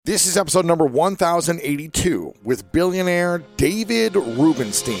This is episode number 1082 with billionaire David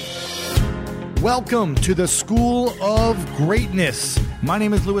Rubenstein. Welcome to the School of Greatness. My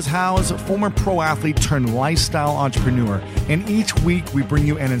name is Lewis Howes, former pro athlete turned lifestyle entrepreneur, and each week we bring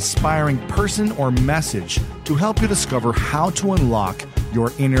you an inspiring person or message to help you discover how to unlock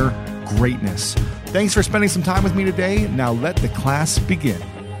your inner greatness. Thanks for spending some time with me today. Now let the class begin.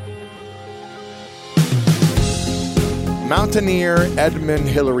 Mountaineer Edmund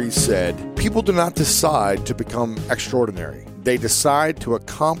Hillary said, "People do not decide to become extraordinary. They decide to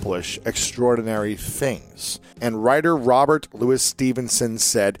accomplish extraordinary things." And writer Robert Louis Stevenson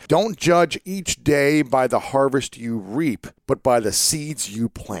said, "Don't judge each day by the harvest you reap, but by the seeds you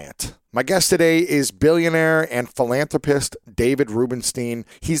plant." My guest today is billionaire and philanthropist David Rubenstein.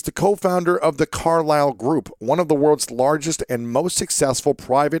 He's the co-founder of the Carlyle Group, one of the world's largest and most successful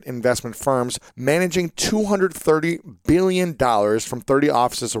private investment firms, managing $230 billion from 30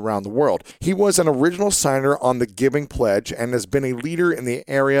 offices around the world. He was an original signer on the Giving Pledge and has been a leader in the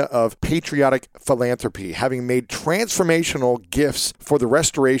area of patriotic philanthropy, having made transformational gifts for the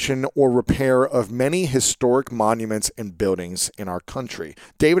restoration or repair of many historic monuments and buildings in our country.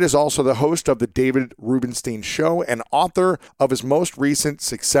 David is also the host of the David Rubenstein Show and author of his most recent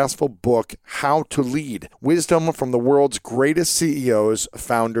successful book, How to Lead: Wisdom from the World's Greatest CEOs,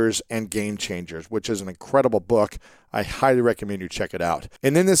 Founders, and Game Changers, which is an incredible book. I highly recommend you check it out.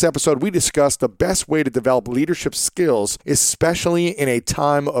 And in this episode, we discuss the best way to develop leadership skills, especially in a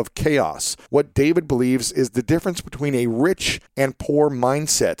time of chaos. What David believes is the difference between a rich and poor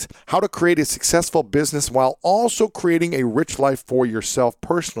mindset, how to create a successful business while also creating a rich life for yourself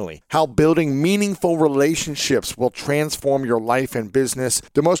personally, how building meaningful relationships will transform your life and business,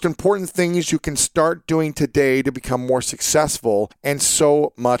 the most important things you can start doing today to become more successful, and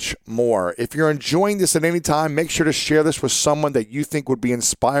so much more. If you're enjoying this at any time, make sure to share this with someone that you think would be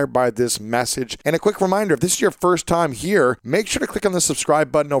inspired by this message. And a quick reminder, if this is your first time here, make sure to click on the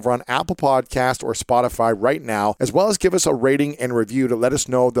subscribe button over on Apple Podcast or Spotify right now, as well as give us a rating and review to let us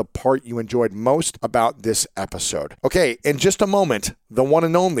know the part you enjoyed most about this episode. Okay, in just a moment, the one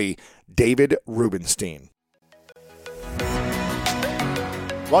and only David Rubenstein.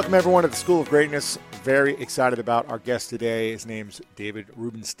 Welcome everyone to the School of Greatness. Very excited about our guest today. His name's David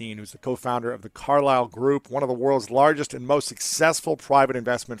Rubenstein, who's the co-founder of the Carlyle Group, one of the world's largest and most successful private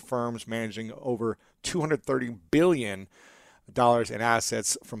investment firms, managing over $230 billion in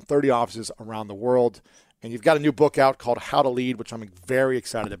assets from 30 offices around the world. And you've got a new book out called How to Lead, which I'm very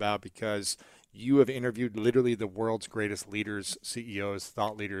excited about because you have interviewed literally the world's greatest leaders, CEOs,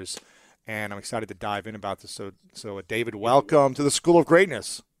 thought leaders, and I'm excited to dive in about this. So David, welcome to the School of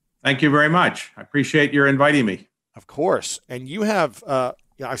Greatness. Thank you very much. I appreciate your inviting me. Of course. And you have,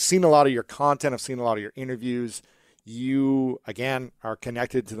 I've seen a lot of your content. I've seen a lot of your interviews. You, again, are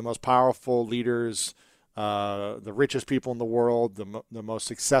connected to the most powerful leaders, the richest people in the world, the most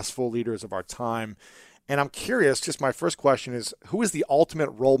successful leaders of our time. And I'm curious, just my first question is, who is the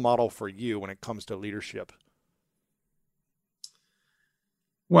ultimate role model for you when it comes to leadership?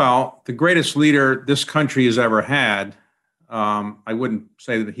 Well, the greatest leader this country has ever had, I wouldn't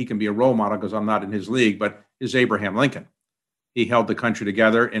say that he can be a role model because I'm not in his league, but is Abraham Lincoln. He held the country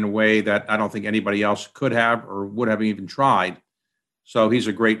together in a way that I don't think anybody else could have or would have even tried. So he's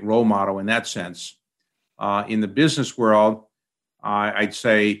a great role model in that sense. In the business world, I'd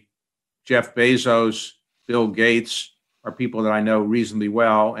say Jeff Bezos, Bill Gates are people that I know reasonably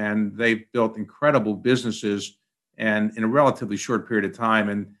well, and they've built incredible businesses and in a relatively short period of time,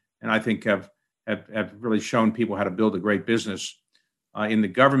 and I think have really shown people how to build a great business. In the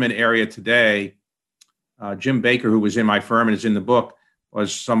government area today, Jim Baker, who was in my firm and is in the book,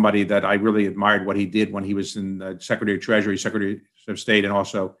 was somebody that I really admired what he did when he was in Secretary of Treasury, Secretary of State, and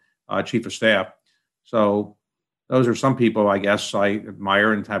also Chief of Staff. So those are some people, I guess, I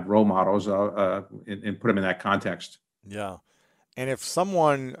admire and have role models and put them in that context. Yeah. And if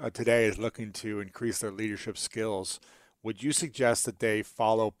someone today is looking to increase their leadership skills, would you suggest that they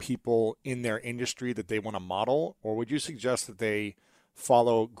follow people in their industry that they want to model, or would you suggest that they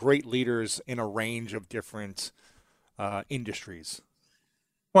follow great leaders in a range of different industries?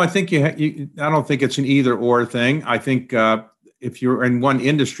 Well, I think I don't think it's an either or thing. I think if you're in one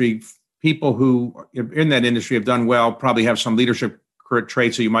industry, people who in that industry have done well probably have some leadership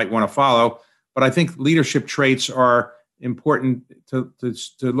traits that you might want to follow. But I think leadership traits are important to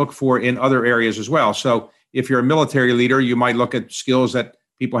look for in other areas as well. So if you're a military leader, you might look at skills that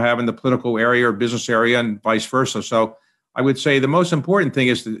people have in the political area or business area and vice versa. So I would say the most important thing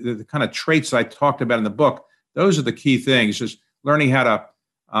is the kind of traits that I talked about in the book. Those are the key things, is learning how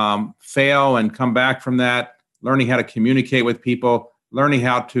to fail and come back from that, learning how to communicate with people, learning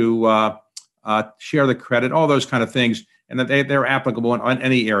how to share the credit, all those kind of things, and that they're applicable in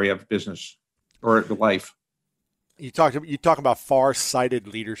any area of business or life. You talk about far-sighted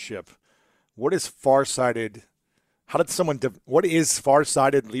leadership. What is far-sighted? What is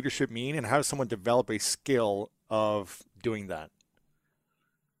far-sighted leadership mean, and how does someone develop a skill of doing that?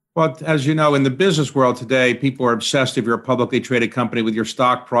 Well, as you know, in the business world today, people are obsessed if you're a publicly traded company with your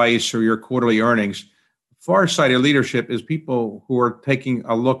stock price or your quarterly earnings. Far-sighted leadership is people who are taking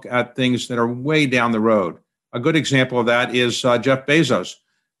a look at things that are way down the road. A good example of that is Jeff Bezos.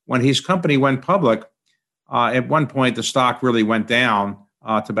 When his company went public, at one point the stock really went down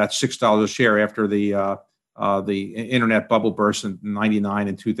to about $6 a share after the internet bubble burst in '99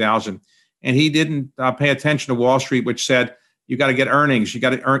 and 2000. And he didn't pay attention to Wall Street, which said, you got to get earnings. You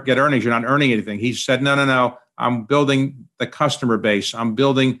got to get earnings. You're not earning anything. He said, no. I'm building the customer base. I'm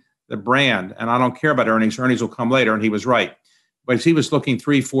building the brand, and I don't care about earnings. Earnings will come later. And he was right. But he was looking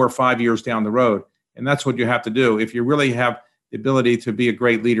 3, 4, 5 years down the road. And that's what you have to do. If you really have the ability to be a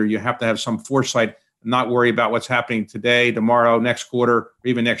great leader, you have to have some foresight, not worry about what's happening today, tomorrow, next quarter, or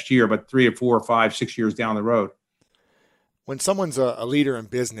even next year, but 3 or 4 or 5, 6 years down the road. When someone's a leader in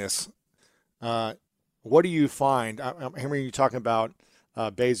business, what do you find? I'm hearing you talking about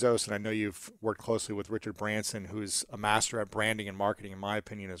Bezos, and I know you've worked closely with Richard Branson, who's a master at branding and marketing, in my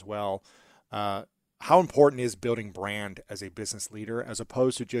opinion, as well. How important is building brand as a business leader as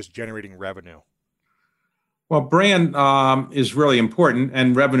opposed to just generating revenue? Well, brand is really important,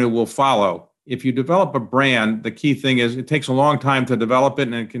 and revenue will follow. If you develop a brand, the key thing is it takes a long time to develop it,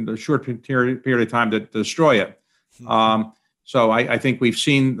 and it can a short period of time to destroy it. So I think we've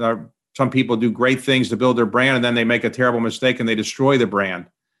seen some people do great things to build their brand, and then they make a terrible mistake and they destroy the brand.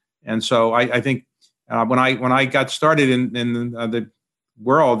 And so I think when I got started in the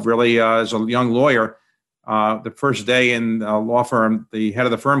world, really as a young lawyer, the first day in a law firm, the head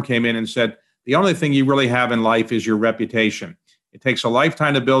of the firm came in and said, the only thing you really have in life is your reputation. It takes a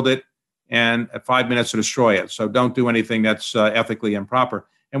lifetime to build it and 5 minutes to destroy it. So don't do anything that's ethically improper.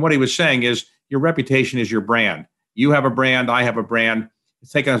 And what he was saying is your reputation is your brand. You have a brand. I have a brand.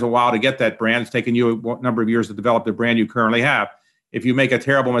 It's taken us a while to get that brand. It's taken you a number of years to develop the brand you currently have. If you make a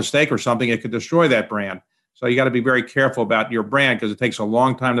terrible mistake or something, it could destroy that brand. So you got to be very careful about your brand because it takes a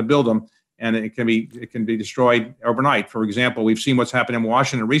long time to build them, and it can be destroyed overnight. For example, we've seen what's happened in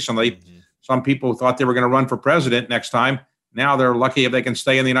Washington recently. Mm-hmm. Some people thought they were going to run for president next time. Now they're lucky if they can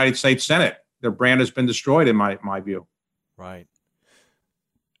stay in the United States Senate. Their brand has been destroyed, in my view. Right.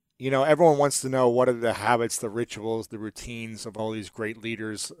 You know, everyone wants to know what are the habits, the rituals, the routines of all these great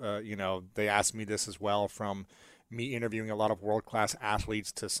leaders. They ask me this as well, from me interviewing a lot of world-class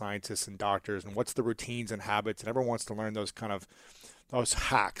athletes to scientists and doctors. And what's the routines and habits? And everyone wants to learn those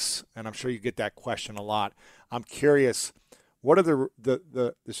hacks. And I'm sure you get that question a lot. I'm curious, what are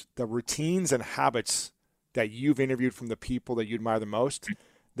the routines and habits that you've interviewed from the people that you admire the most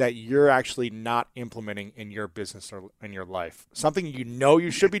that you're actually not implementing in your business or in your life? Something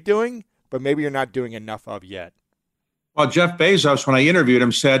you should be doing, but maybe you're not doing enough of yet. Well, Jeff Bezos, when I interviewed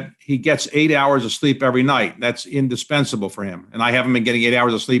him, said he gets 8 hours of sleep every night. That's indispensable for him. And I haven't been getting 8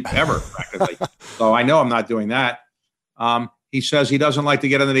 hours of sleep ever, practically. So I know I'm not doing that. He says he doesn't like to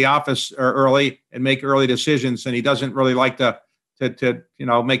get into the office early and make early decisions, and he doesn't really like to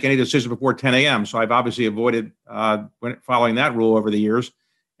make any decisions before 10 a.m. So I've obviously avoided following that rule over the years.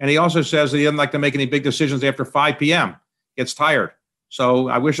 And he also says that he doesn't like to make any big decisions after 5 p.m. Gets tired. So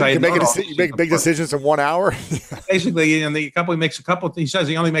I wish I had known all you make big decisions in 1 hour. Basically, he says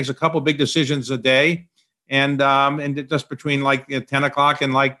he only makes a couple big decisions a day, and just between 10 o'clock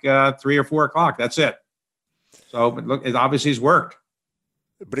and 3 or 4 o'clock. That's it. So, but look, it obviously has worked.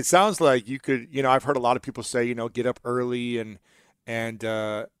 But it sounds like you could, I've heard a lot of people say, get up early and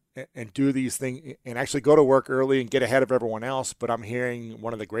do these things and actually go to work early and get ahead of everyone else. But I'm hearing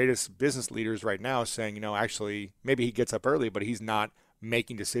one of the greatest business leaders right now saying, actually maybe he gets up early, but he's not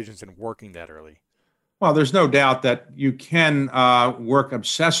making decisions and working that early. Well, there's no doubt that you can work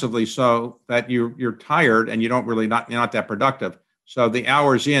obsessively so that you're tired and you're not that productive. So the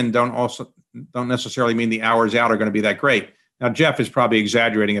hours in don't necessarily mean the hours out are going to be that great. Now, Jeff is probably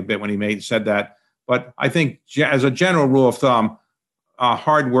exaggerating a bit when he said that, but I think as a general rule of thumb,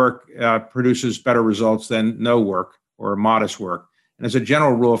 hard work produces better results than no work or modest work. And as a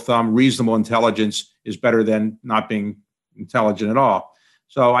general rule of thumb, reasonable intelligence is better than not being intelligent at all.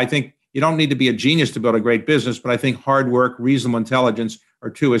 So I think you don't need to be a genius to build a great business, but I think hard work, reasonable intelligence are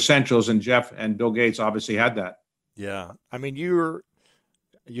two essentials. And Jeff and Bill Gates obviously had that. Yeah. I mean, you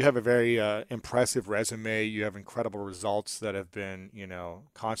have a very impressive resume. You have incredible results that have been,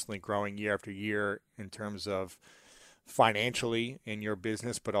 constantly growing year after year in terms of financially in your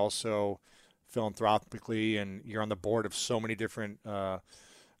business, but also philanthropically, and you're on the board of so many different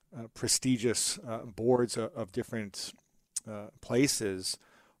prestigious boards of different places.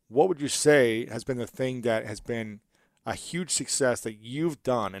 What would you say has been the thing that has been a huge success that you've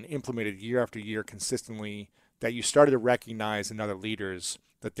done and implemented year after year consistently that you started to recognize in other leaders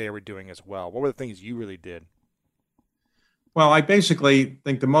that they were doing as well? What were the things you really did? Well, I basically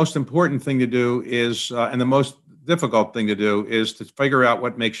think the most important thing to do is, and the most difficult thing to do is to figure out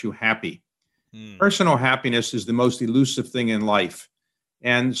what makes you happy. Personal happiness is the most elusive thing in life.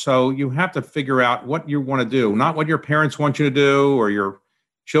 And so you have to figure out what you want to do, not what your parents want you to do or your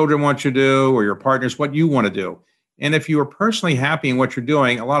children want you to do or your partners, what you want to do. And if you are personally happy in what you're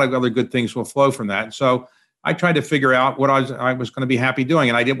doing, a lot of other good things will flow from that. So I tried to figure out what I was going to be happy doing.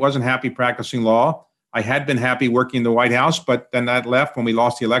 And I wasn't happy practicing law. I had been happy working in the White House, but then that left when we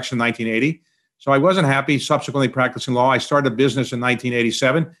lost the election in 1980. So I wasn't happy subsequently practicing law. I started a business in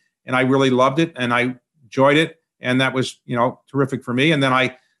 1987, and I really loved it, and I enjoyed it. And that was, terrific for me. And then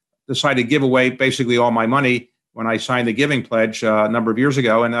I decided to give away basically all my money when I signed the Giving Pledge a number of years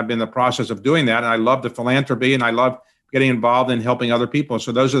ago. And I've been in the process of doing that. And I love the philanthropy, and I love getting involved in helping other people.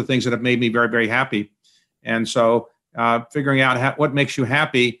 So those are the things that have made me very, very happy. And so figuring out what makes you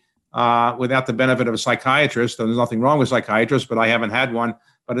happy without the benefit of a psychiatrist, and there's nothing wrong with psychiatrists, but I haven't had one.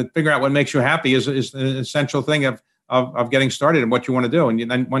 But figuring out what makes you happy is an essential thing of getting started and what you want to do. And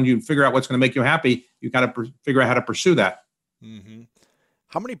then when you figure out what's going to make you happy, you got to figure out how to pursue that. Mm-hmm.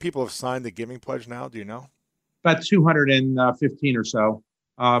 How many people have signed the Giving Pledge now? Do you know? About 215 or so.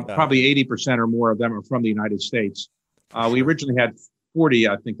 Probably 80% or more of them are from the United States. Sure. We originally had 40,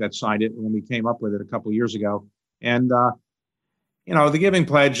 I think, that signed it when we came up with it a couple of years ago. And, the Giving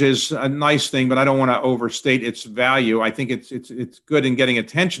Pledge is a nice thing, but I don't want to overstate its value. I think it's good in getting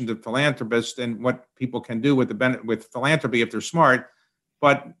attention to philanthropists and what people can do with philanthropy if they're smart.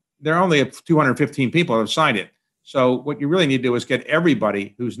 But there are only 215 people who have signed it. So what you really need to do is get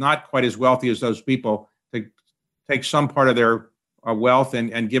everybody who's not quite as wealthy as those people to take some part of their wealth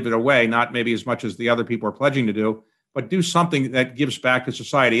and give it away, not maybe as much as the other people are pledging to do, but do something that gives back to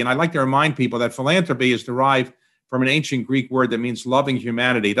society. And I'd like to remind people that philanthropy is derived from an ancient Greek word that means loving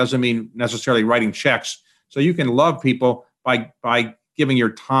humanity. It doesn't mean necessarily writing checks. So you can love people by giving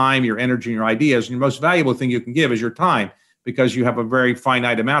your time, your energy, and your ideas. And the most valuable thing you can give is your time, because you have a very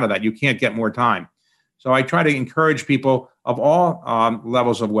finite amount of that. You can't get more time. So I try to encourage people of all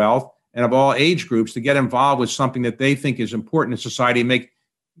levels of wealth and of all age groups to get involved with something that they think is important in society and make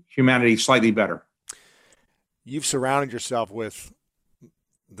humanity slightly better. You've surrounded yourself with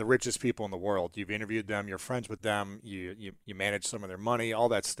the richest people in the world. You've interviewed them, you're friends with them, you manage some of their money, all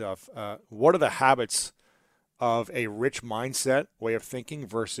that stuff. What are the habits of a rich mindset way of thinking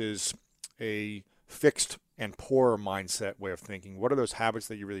versus a fixed and poor mindset way of thinking? What are those habits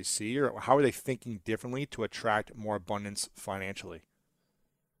that you really see, or how are they thinking differently to attract more abundance financially?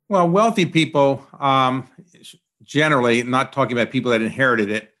 Well, wealthy people, generally, not talking about people that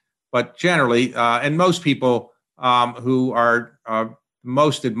inherited it, but generally, and most people who are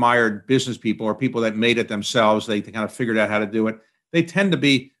most admired business people or people that made it themselves, they kind of figured out how to do it. They tend to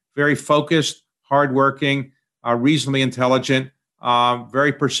be very focused, hardworking, reasonably intelligent,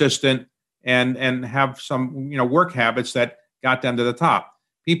 very persistent, and have some work habits that got them to the top.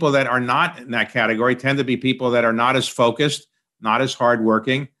 People that are not in that category tend to be people that are not as focused, not as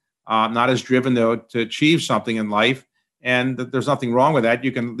hardworking, not as driven to achieve something in life. And there's nothing wrong with that.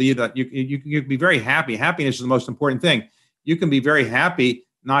 You can lead. You can be very happy. Happiness is the most important thing. You can be very happy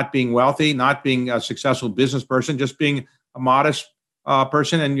not being wealthy, not being a successful business person, just being a modest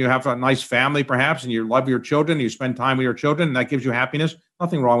person, and you have a nice family perhaps, and you love your children, you spend time with your children, and that gives you happiness.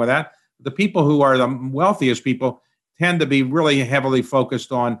 Nothing wrong with that. The people who are the wealthiest people tend to be really heavily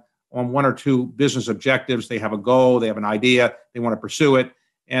focused on one or two business objectives. They have a goal, they have an idea, they want to pursue it,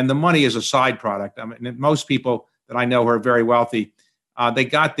 and the money is a side product. I mean, most people that I know who are very wealthy, they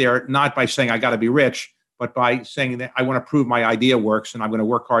got there not by saying, I got to be rich, but by saying that I want to prove my idea works and I'm going to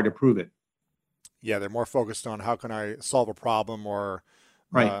work hard to prove it. Yeah, they're more focused on how can I solve a problem or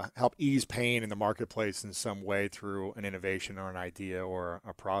help ease pain in the marketplace in some way through an innovation or an idea or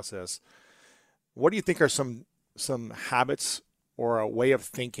a process. What do you think are some habits or a way of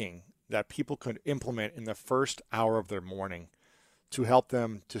thinking that people could implement in the first hour of their morning to help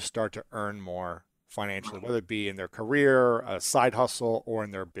them to start to earn more financially, whether it be in their career, a side hustle, or in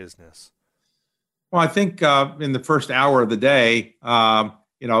their business? Well, I think in the first hour of the day, try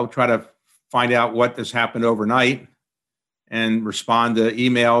to find out what has happened overnight and respond to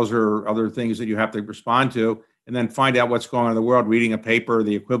emails or other things that you have to respond to, and then find out what's going on in the world, reading a paper,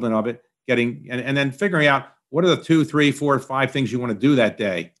 the equivalent of it, and then figuring out what are the 2, 3, 4, 5 things you want to do that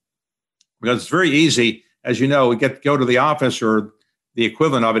day? Because it's very easy, as you know, we go to the office or the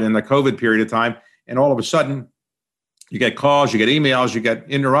equivalent of it in the COVID period of time, and all of a sudden you get calls, you get emails, you get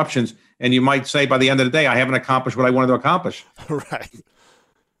interruptions, and you might say by the end of the day, I haven't accomplished what I wanted to accomplish. Right.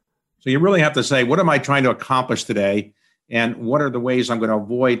 So you really have to say, what am I trying to accomplish today? And what are the ways I'm going to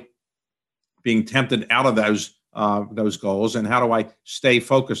avoid being tempted out of those goals? And how do I stay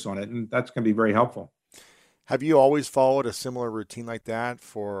focused on it? And that's going to be very helpful. Have you always followed a similar routine like that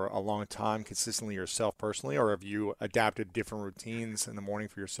for a long time, consistently yourself personally, or have you adapted different routines in the morning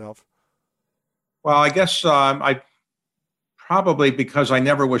for yourself? Well, I guess I probably, because I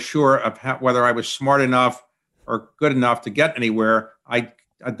never was sure of whether I was smart enough or good enough to get anywhere, I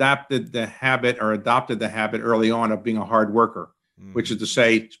adopted the habit early on of being a hard worker, which is to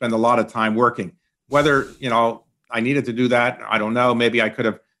say, spend a lot of time working. Whether, I needed to do that, I don't know. Maybe I could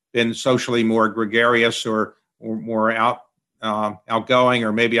have been socially more gregarious or more outgoing,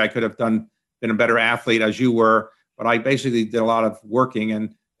 or maybe I could have been a better athlete as you were. But I basically did a lot of working,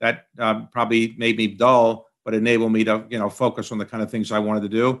 and that probably made me dull, but enabled me to, focus on the kind of things I wanted to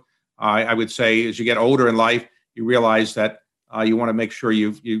do. I would say as you get older in life, you realize that you want to make sure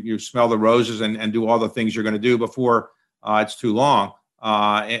you smell the roses and do all the things you're going to do before it's too long,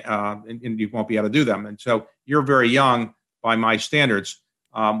 and you won't be able to do them. And so you're very young by my standards.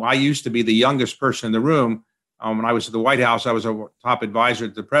 I used to be the youngest person in the room. When I was at the White House, I was a top advisor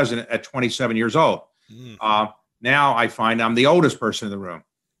to the president at 27 years old. Now I find I'm the oldest person in the room.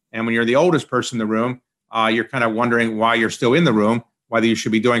 And when you're the oldest person in the room, you're kind of wondering why you're still in the room, whether you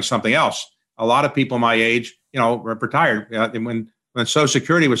should be doing something else. A lot of people my age, retired. When Social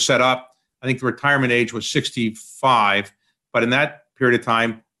Security was set up, I think the retirement age was 65. But in that period of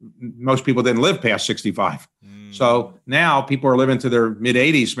time, most people didn't live past 65. So now people are living to their mid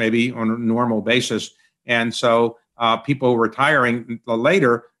 80s, maybe on a normal basis. And so people retiring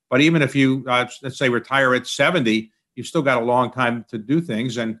later, but even if you, let's say, retire at 70, you've still got a long time to do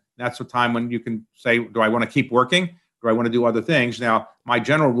things. And that's the time when you can say, do I want to keep working? Do I want to do other things? Now, my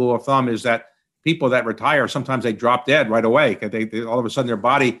general rule of thumb is that people that retire, sometimes they drop dead right away. They all of a sudden their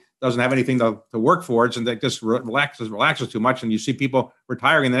body doesn't have anything to work for it, and they just relaxes too much. And you see people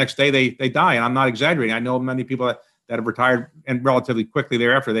retiring, and the next day they die. And I'm not exaggerating. I know many people that have retired, and relatively quickly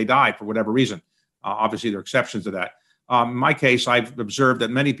thereafter they died for whatever reason. Obviously, there are exceptions to that. In my case, I've observed that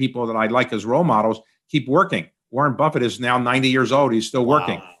many people that I like as role models keep working. Warren Buffett is now 90 years old. He's still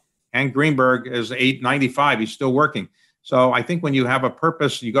working. Hank Greenberg is 95. He's still working. So I think when you have a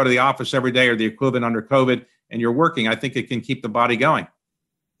purpose, you go to the office every day or the equivalent under COVID, and you're working, I think it can keep the body going.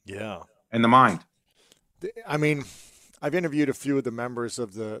 Yeah. And the mind. I mean, I've interviewed a few of the members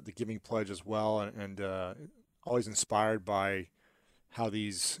of the Giving Pledge as well, and always inspired by how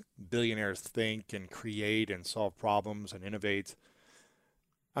these billionaires think and create and solve problems and innovate.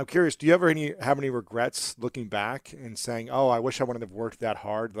 I'm curious, do you ever have any regrets looking back and saying, oh, I wish I wouldn't have worked that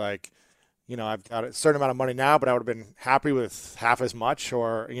hard? Like, I've got a certain amount of money now, but I would have been happy with half as much,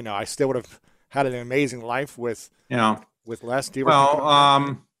 or, I still would have had an amazing life with less. Do you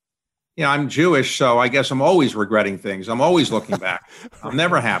ever I'm Jewish, so I guess I'm always regretting things. I'm always looking back. I'm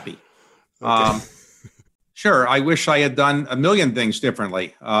never happy. Okay. Sure, I wish I had done a million things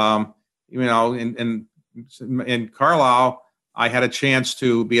differently. In Carlisle, I had a chance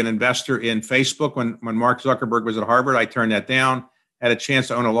to be an investor in Facebook when Mark Zuckerberg was at Harvard. I turned that down. Had a chance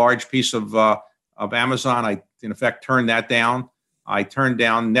to own a large piece of Amazon. I, in effect, turned that down. I turned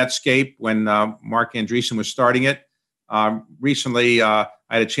down Netscape when Mark Andreessen was starting it. Recently, I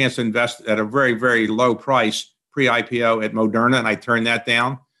had a chance to invest at a very, very low price pre-IPO at Moderna, and I turned that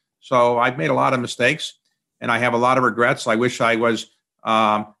down. So I've made a lot of mistakes, and I have a lot of regrets. I wish I was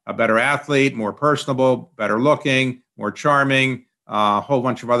a better athlete, more personable, better looking, more charming, a whole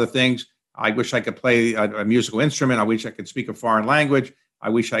bunch of other things. I wish I could play a musical instrument. I wish I could speak a foreign language. I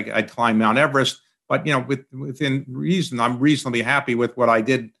wish I'd climb Mount Everest. But, within reason, I'm reasonably happy with what I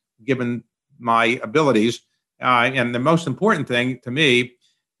did, given my abilities. And the most important thing to me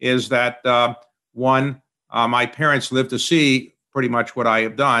is that, my parents lived to see pretty much what I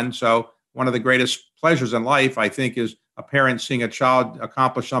have done. So one of the greatest pleasures in life, I think, is a parent seeing a child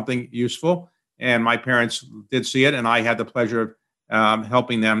accomplish something useful. And my parents did see it, and I had the pleasure of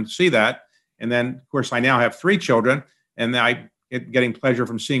helping them see that. And then, of course, I now have 3 children, and I getting pleasure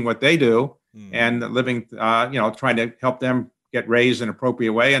from seeing what they do and living, trying to help them get raised in an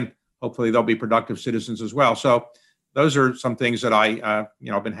appropriate way. And hopefully they'll be productive citizens as well. So those are some things that I,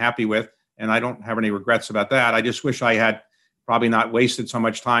 have been happy with, and I don't have any regrets about that. I just wish I had probably not wasted so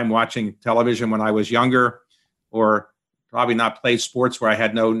much time watching television when I was younger, or probably not played sports where I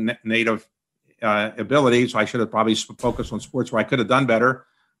had no native ability. So I should have probably focused on sports where I could have done better.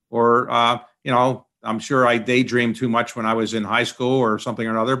 Or, I'm sure I daydreamed too much when I was in high school or something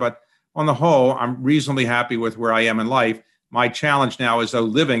or another. But on the whole, I'm reasonably happy with where I am in life. My challenge now is, though,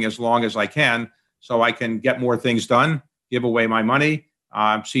 living as long as I can so I can get more things done, give away my money,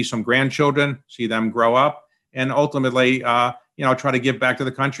 see some grandchildren, see them grow up, and ultimately, try to give back to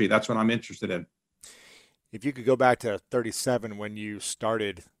the country. That's what I'm interested in. If you could go back to 37 when you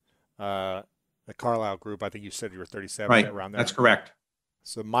started the Carlyle Group, I think you said you were 37, right, around there. That's correct.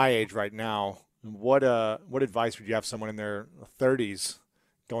 So my age right now, what advice would you have someone in their 30s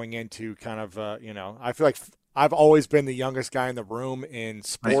going into kind of, I feel like I've always been the youngest guy in the room in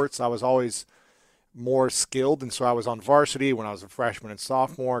sports. Right. I was always more skilled, and so I was on varsity when I was a freshman and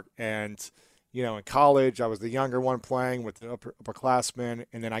sophomore, and in college, I was the younger one playing with the upperclassmen,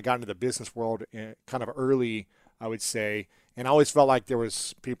 and then I got into the business world kind of early, I would say, and I always felt like there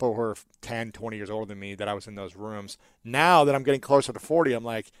was people who were 10, 20 years older than me that I was in those rooms. Now that I'm getting closer to 40, I'm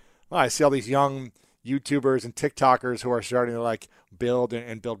like, I see all these young YouTubers and TikTokers who are starting to build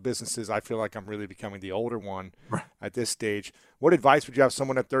and build businesses. I feel like I'm really becoming the older one at this stage. What advice would you have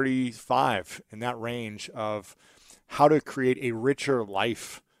someone at 35 in that range of how to create a richer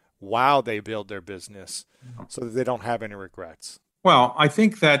life while they build their business so that they don't have any regrets? Well, I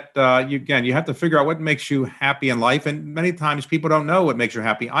think that, you have to figure out what makes you happy in life. And many times people don't know what makes you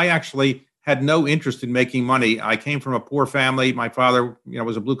happy. I actually had no interest in making money. I came from a poor family. My father,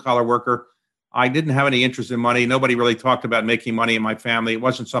 was a blue collar worker. I didn't have any interest in money. Nobody really talked about making money in my family. It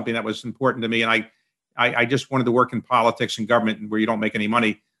wasn't something that was important to me. And I just wanted to work in politics and government where you don't make any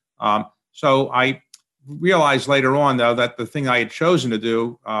money. So I realized later on, though, that the thing I had chosen to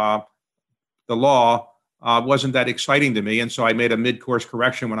do, the law, wasn't that exciting to me. And so I made a mid-course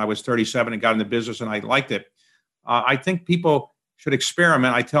correction when I was 37 and got into business, and I liked it. I think people should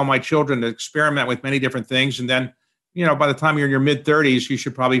experiment. I tell my children to experiment with many different things. And then, by the time you're in your mid-30s, you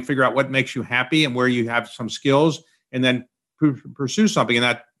should probably figure out what makes you happy and where you have some skills, and then pursue something in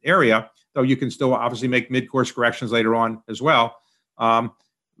that area, though you can still obviously make mid-course corrections later on as well.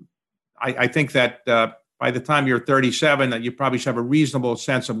 I think that by the time you're 37, that you probably should have a reasonable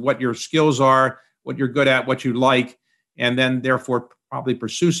sense of what your skills are, what you're good at, what you like, and then therefore probably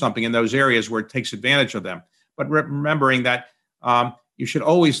pursue something in those areas where it takes advantage of them. But remembering that you should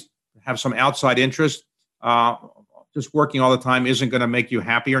always have some outside interest. Just working all the time isn't going to make you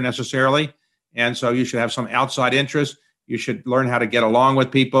happier necessarily. And so you should have some outside interest. You should learn how to get along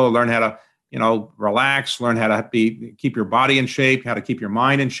with people, learn how to, relax, learn how to keep your body in shape, how to keep your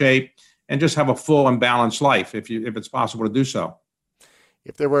mind in shape, and just have a full and balanced life if it's possible to do so.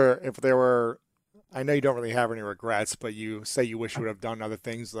 If there were, I know you don't really have any regrets, but you say you wish you would have done other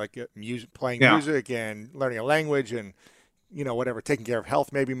things like playing music and learning a language and, whatever, taking care of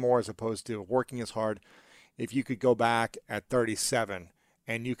health maybe more as opposed to working as hard. If you could go back at 37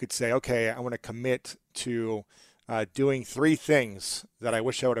 and you could say, okay, I want to commit to doing 3 things that I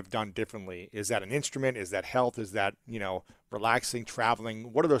wish I would have done differently. Is that an instrument? Is that health? Is that, relaxing,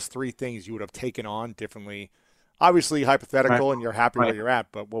 traveling? What are those 3 things you would have taken on differently? Obviously hypothetical and you're happy where you're at,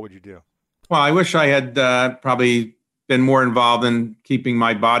 but what would you do? Well, I wish I had probably been more involved in keeping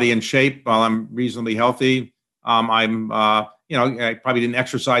my body in shape while I'm reasonably healthy. I probably didn't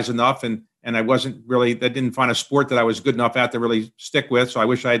exercise enough and I didn't find a sport that I was good enough at to really stick with. So I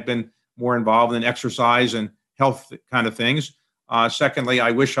wish I had been more involved in exercise and health kind of things. Secondly,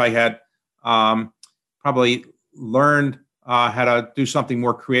 I wish I had probably learned how to do something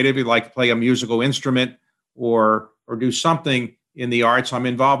more creative, like play a musical instrument or do something in the arts. I'm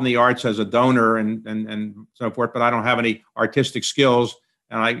involved in the arts as a donor and so forth, but I don't have any artistic skills.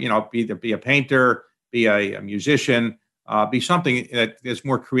 And I, be a painter, be a musician, be something that is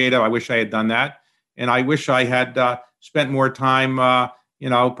more creative. I wish I had done that. And I wish I had spent more time,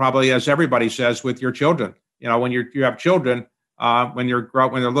 probably as everybody says, with your children. When you have children, when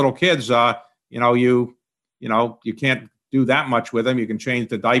they're little kids, you can't do that much with them. You can change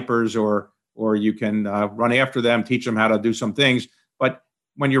the diapers or you can run after them, teach them how to do some things. But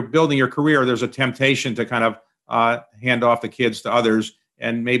when you're building your career, there's a temptation to kind of hand off the kids to others.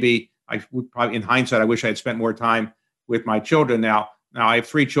 And maybe I would probably, in hindsight, I wish I had spent more time with my children. Now I have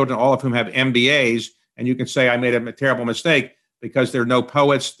 3 children, all of whom have MBAs, and you can say I made a terrible mistake because there are no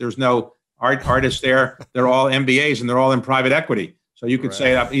poets, there's no artists there. They're all MBAs and they're all in private equity. So you could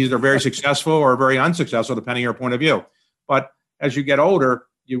say that either very successful or very unsuccessful, depending on your point of view. But as you get older,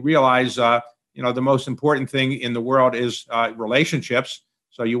 you realize, the most important thing in the world is relationships.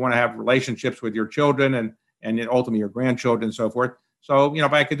 So you want to have relationships with your children and ultimately your grandchildren and so forth. So,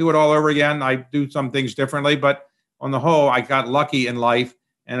 if I could do it all over again, I'd do some things differently. But on the whole, I got lucky in life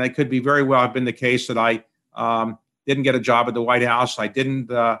And it could be very well have been the case that I didn't get a job at the White House. I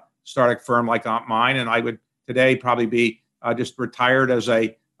didn't start a firm like mine, and I would today probably be just retired as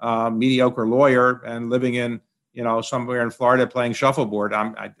a mediocre lawyer and living in, somewhere in Florida playing shuffleboard.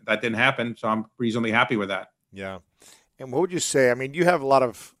 That didn't happen, so I'm reasonably happy with that. Yeah. And what would you say? I mean, you have a lot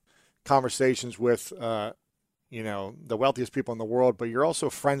of conversations with, the wealthiest people in the world, but you're also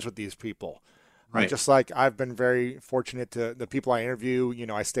friends with these people. Right. Just like I've been very fortunate to the people I interview,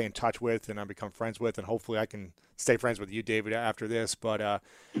 I stay in touch with and I become friends with, and hopefully I can stay friends with you, David, after this. But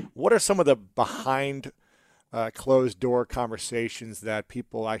what are some of the behind closed door conversations that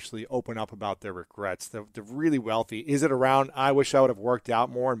people actually open up about their regrets? The really wealthy. Is it around, I wish I would have worked out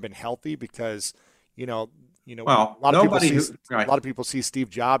more and been healthy? Because, Well, a lot of people see Steve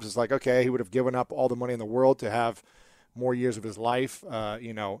Jobs as like, okay, he would have given up all the money in the world to have more years of his life,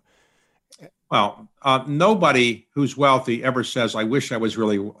 Well, nobody who's wealthy ever says, I wish I was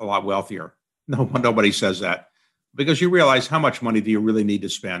really a lot wealthier. No, nobody says that, because you realize how much money do you really need to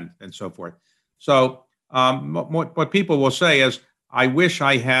spend and so forth. So what people will say is, I wish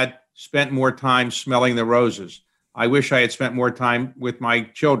I had spent more time smelling the roses. I wish I had spent more time with my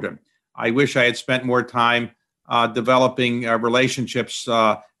children. I wish I had spent more time developing relationships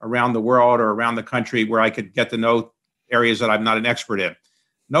around the world or around the country where I could get to know areas that I'm not an expert in.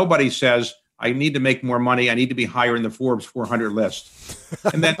 Nobody says, I need to make more money. I need to be higher in the Forbes 400 list.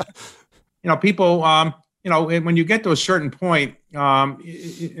 And then, people, when you get to a certain point,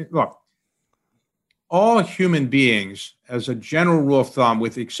 look, all human beings, as a general rule of thumb,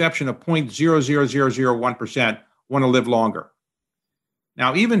 with the exception of 0.00001%, want to live longer.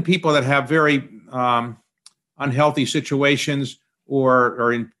 Now, even people that have very unhealthy situations or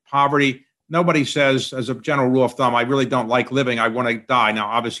are in poverty, nobody says, as a general rule of thumb, I really don't like living. I want to die. Now,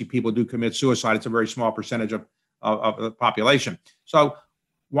 obviously, people do commit suicide. It's a very small percentage of the population. So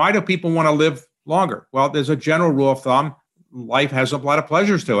why do people want to live longer? Well, there's a general rule of thumb. Life has a lot of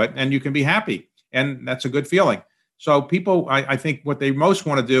pleasures to it, and you can be happy. And that's a good feeling. So people, I think what they most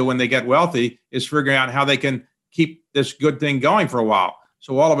want to do when they get wealthy is figuring out how they can keep this good thing going for a while.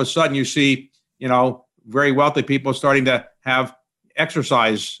 So all of a sudden you see, very wealthy people starting to have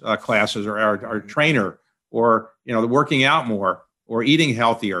exercise classes or trainer, or working out more or eating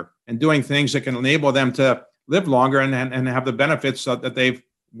healthier and doing things that can enable them to live longer and have the benefits that they've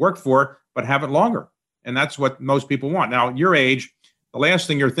worked for but have it longer. And that's what most people want. Now, your age, the last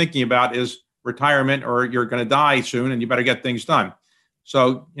thing you're thinking about is retirement, or you're going to die soon and you better get things done.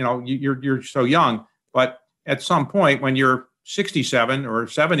 So you're so young, but at some point when you're 67 or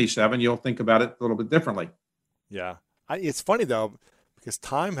 77, you'll think about it a little bit differently. Yeah. It's funny though, because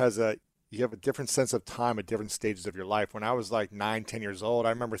you have a different sense of time at different stages of your life. When I was like 9-10 years old, I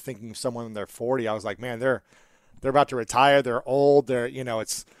remember thinking someone in their 40, I was like, man, they're about to retire. They're old.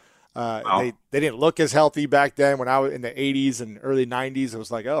 Wow. They didn't look as healthy back then. When I was in the 80s and early 90s, it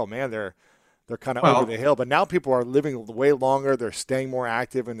was like, oh man, they're kind of over the hill. But now people are living way longer. They're staying more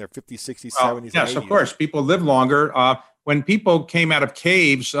active in their 50s, 60s, 70s. Yes, 80s. Of course. People live longer. When people came out of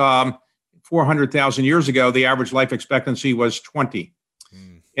caves 400,000 years ago, the average life expectancy was 20.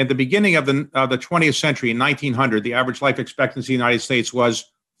 At the beginning of the 20th century, in 1900, the average life expectancy in the United States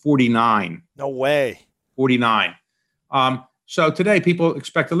was 49. No way. 49. So today, people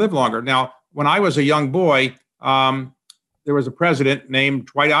expect to live longer. Now, when I was a young boy, there was a president named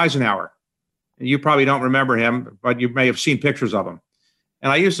Dwight Eisenhower. And you probably don't remember him, but you may have seen pictures of him.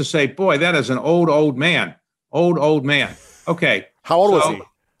 And I used to say, boy, that is an old man. Old man. Okay. How old was he?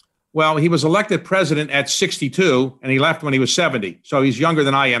 Well, he was elected president at 62, and he left when he was 70. So he's younger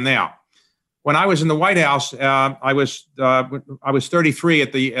than I am now. When I was in the White House, I was 33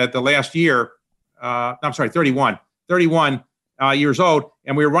 at the last year. 31 years old,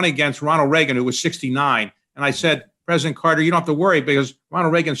 and we were running against Ronald Reagan, who was 69. And I said, President Carter, you don't have to worry, because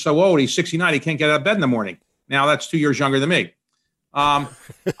Ronald Reagan's so old, he's 69, he can't get out of bed in the morning. Now that's 2 years younger than me.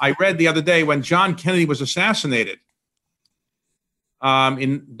 I read the other day when John Kennedy was assassinated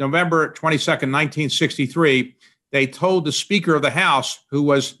in November 22nd, 1963, they told the Speaker of the House, who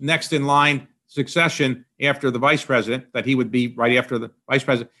was next in line succession after the vice president, that he would be right after the vice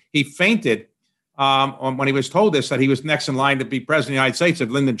president. He fainted when he was told this, that he was next in line to be president of the United States if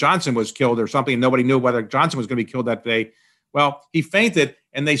Lyndon Johnson was killed or something, and nobody knew whether Johnson was going to be killed that day. Well, he fainted,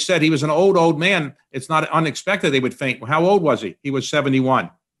 and they said he was an old man. It's not unexpected they would faint. Well, how old was he? He was 71.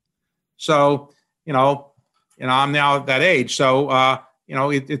 So, I'm now at that age. So,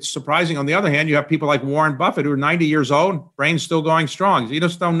 it's surprising. On the other hand, you have people like Warren Buffett, who are 90 years old, brain's still going strong. You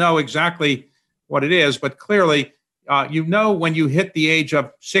just don't know exactly what it is, but clearly, when you hit the age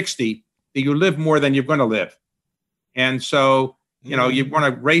of 60, that you live more than you're going to live. And so You want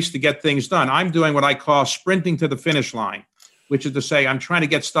to race to get things done. I'm doing what I call sprinting to the finish line, which is to say I'm trying to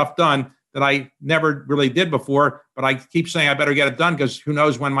get stuff done that I never really did before, but I keep saying I better get it done because who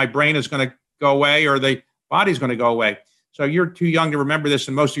knows when my brain is going to go away or the body's going to go away. So you're too young to remember this,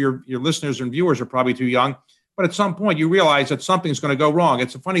 and most of your listeners and viewers are probably too young. But at some point, you realize that something's going to go wrong.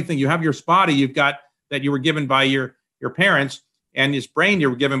 It's a funny thing. You have your body you've got that you were given by your parents, and this brain you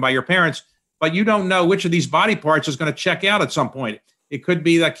were given by your parents, but you don't know which of these body parts is going to check out at some point. It could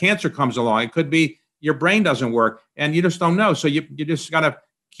be that cancer comes along. It could be your brain doesn't work, and you just don't know. So you just got to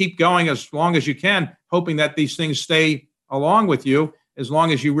keep going as long as you can, hoping that these things stay along with you as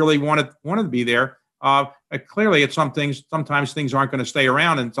long as you really wanted to be there. Clearly, it's sometimes things aren't going to stay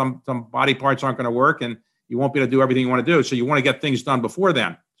around, and some body parts aren't going to work, and you won't be able to do everything you want to do. So you want to get things done before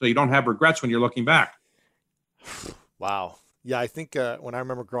then, so you don't have regrets when you're looking back. Wow. Yeah, I think when I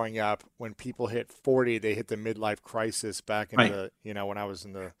remember growing up, when people hit 40, they hit the midlife crisis back in when I was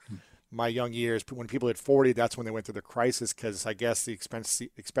in my young years. When people hit 40, that's when they went through the crisis because I guess the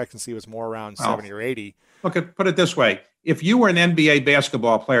expectancy was more around 70 or 80. Look, put it this way. If you were an NBA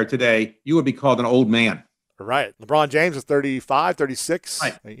basketball player today, you would be called an old man. Right. LeBron James is 35, 36.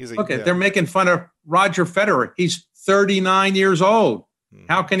 Right. They're making fun of Roger Federer. He's 39 years old.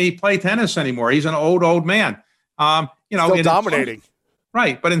 How can he play tennis anymore? He's an old man. Still dominating.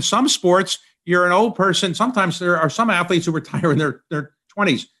 Right. But in some sports, you're an old person. Sometimes there are some athletes who retire in their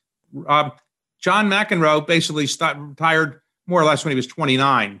 20s. John McEnroe basically retired more or less when he was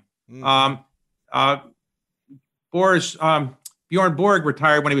 29. Bjorn Borg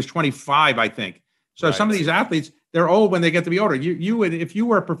retired when he was 25, I think. So Some of these athletes, they're old when they get to be older. You would, if you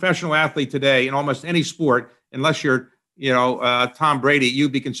were a professional athlete today in almost any sport, unless you're, Tom Brady,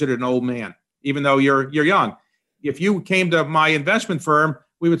 you'd be considered an old man, even though you're young. If you came to my investment firm,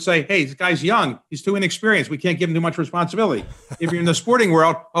 we would say, hey, this guy's young. He's too inexperienced. We can't give him too much responsibility. If you're in the sporting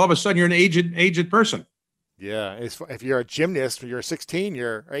world, all of a sudden you're an aged person. Yeah. If you're a gymnast, you're 16,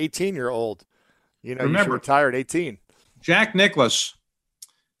 you're 18, you're old. Remember, you should retire at 18. Jack Nicklaus,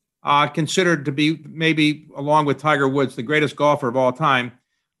 considered to be maybe, along with Tiger Woods, the greatest golfer of all time.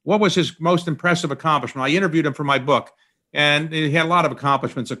 What was his most impressive accomplishment? I interviewed him for my book, and he had a lot of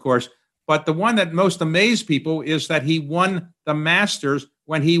accomplishments, of course. But the one that most amazed people is that he won the Masters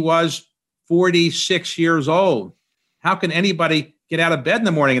when he was 46 years old. How can anybody get out of bed in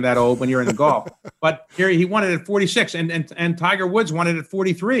the morning and that old when you're in the golf? But here he won it at 46, and Tiger Woods won it at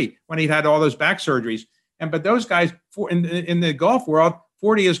 43 when he'd had all those back surgeries. But those guys in the golf world,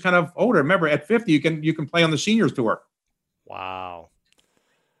 40 is kind of older. Remember, at 50 you can play on the seniors tour. Wow.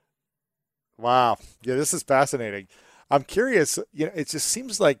 Yeah, this is fascinating. I'm curious. It just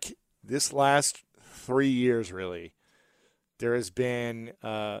seems like this last 3 years, really, there has been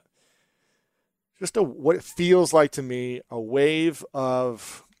what it feels like to me, a wave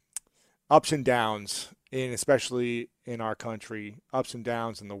of ups and downs, especially in our country, ups and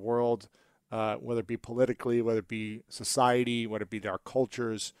downs in the world, whether it be politically, whether it be society, whether it be our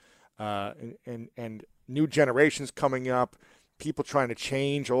cultures, and new generations coming up, people trying to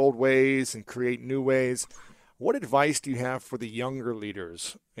change old ways and create new ways. What advice do you have for the younger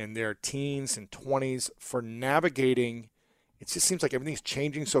leaders in their teens and 20s for navigating? It just seems like everything's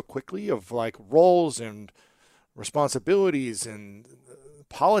changing so quickly, of like roles and responsibilities and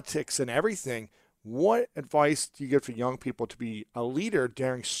politics and everything. What advice do you give for young people to be a leader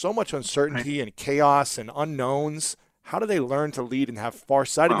during so much uncertainty and chaos and unknowns? How do they learn to lead and have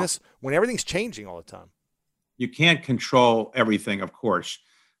farsightedness when everything's changing all the time? You can't control everything, of course.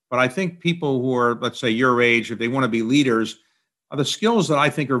 But I think people who are, let's say, your age, if they want to be leaders, are the skills that I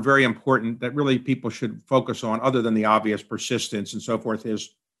think are very important that really people should focus on, other than the obvious persistence and so forth,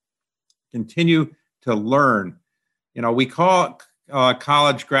 is continue to learn. We call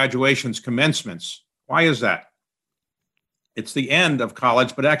college graduations commencements. Why is that? It's the end of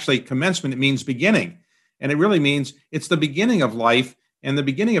college, but actually commencement, it means beginning. And it really means it's the beginning of life and the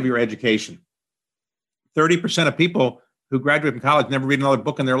beginning of your education. 30% of people who graduate from college never read another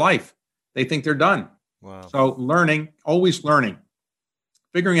book in their life. They think they're done. Wow. So learning, always learning.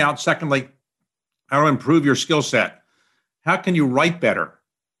 Figuring out, secondly, how to improve your skill set. How can you write better?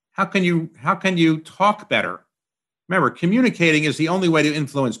 How can you talk better? Remember, communicating is the only way to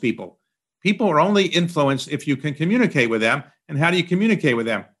influence people. People are only influenced if you can communicate with them. And how do you communicate with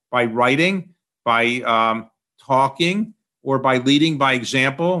them? By writing, by talking, or by leading by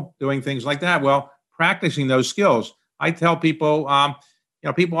example, doing things like that. Well, practicing those skills. I tell people,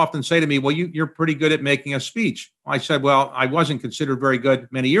 people often say to me, well, you're pretty good at making a speech. I said, well, I wasn't considered very good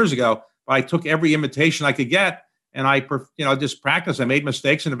many years ago, but I took every invitation I could get, and I just practiced. I made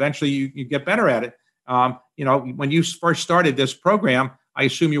mistakes, and eventually you get better at it. when you first started this program, I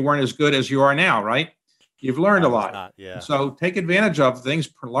assume you weren't as good as you are now, right? You've learned a lot. Not, yeah. So take advantage of things,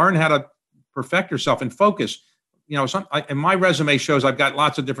 learn how to perfect yourself and focus. And my resume shows I've got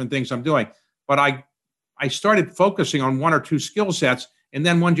lots of different things I'm doing, but I started focusing on one or two skill sets. And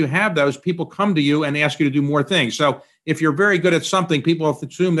then once you have those, people come to you and ask you to do more things. So if you're very good at something, people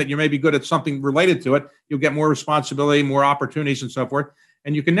assume that you may be good at something related to it. You'll get more responsibility, more opportunities, and so forth.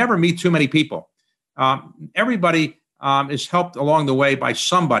 And you can never meet too many people. Everybody is helped along the way by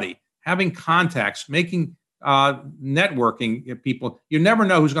somebody, having contacts, making networking people. You never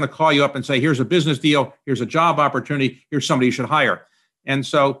know who's going to call you up and say, here's a business deal, here's a job opportunity, here's somebody you should hire. And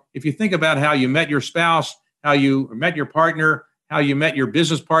so if you think about how you met your spouse, how you met your partner, how you met your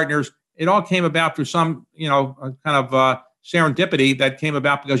business partners, it all came about through some, kind of serendipity that came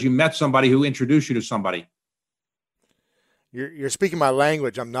about because you met somebody who introduced you to somebody. You're speaking my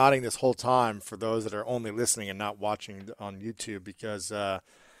language. I'm nodding this whole time for those that are only listening and not watching on YouTube, because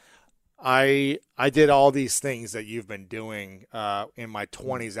I did all these things that you've been doing in my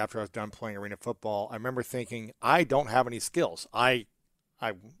 20s after I was done playing arena football. I remember thinking, I don't have any skills. I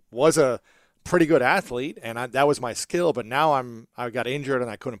was a pretty good athlete, and that was my skill, but now I got injured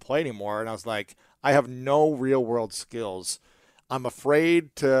and I couldn't play anymore, and I was like, I have no real world skills. I'm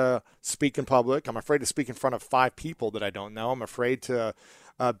afraid to speak in public. I'm afraid to speak in front of 5 people that I don't know. I'm afraid to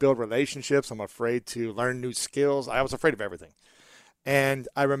build relationships. I'm afraid to learn new skills. I was afraid of everything. And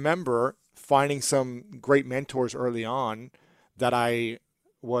I remember finding some great mentors early on that I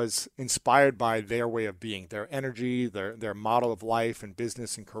was inspired by their way of being, their energy, their model of life and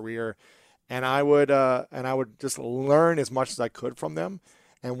business and career. And I would just learn as much as I could from them.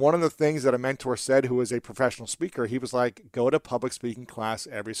 And one of the things that a mentor said, who was a professional speaker, he was like, go to public speaking class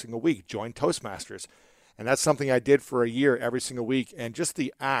every single week, join Toastmasters. And that's something I did for a year every single week. And just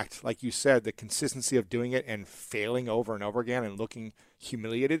the act, like you said, the consistency of doing it and failing over and over again and looking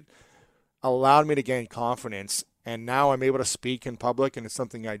humiliated allowed me to gain confidence. And now I'm able to speak in public, and it's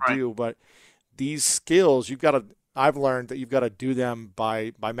something I do. But these skills, I've learned that you've got to do them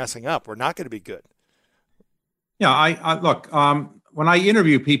by messing up. We're not going to be good. Yeah, I look, when I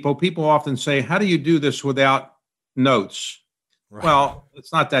interview people often say, how do you do this without notes? Right. Well,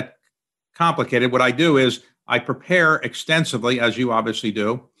 it's not that complicated. What I do is I prepare extensively, as you obviously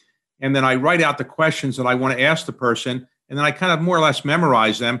do, and then I write out the questions that I want to ask the person, and then I kind of more or less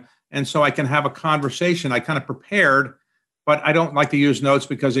memorize them, and so I can have a conversation. I kind of prepared, but I don't like to use notes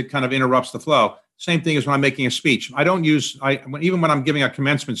because it kind of interrupts the flow. Same thing as when I'm making a speech. Even when I'm giving a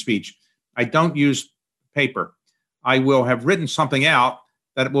commencement speech, I don't use paper. I will have written something out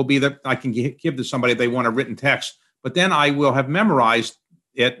that will be that I can give to somebody if they want a written text, but then I will have memorized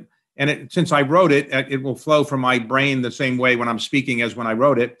it. And since I wrote it, it will flow from my brain the same way when I'm speaking as when I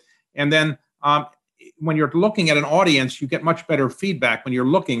wrote it. And then when you're looking at an audience, you get much better feedback when you're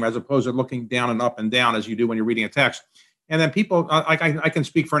looking as opposed to looking down and up and down as you do when you're reading a text. And then people, I can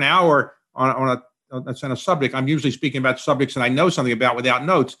speak for an hour on a subject. I'm usually speaking about subjects that I know something about without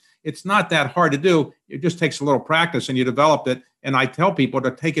notes. It's not that hard to do. It just takes a little practice and you develop it. And I tell people to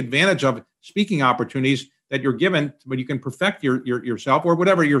take advantage of speaking opportunities that you're given, but you can perfect yourself or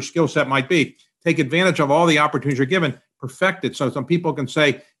whatever your skill set might be. Take advantage of all the opportunities you're given, perfect it. So some people can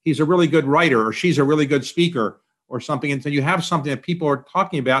say, he's a really good writer or she's a really good speaker or something. And so you have something that people are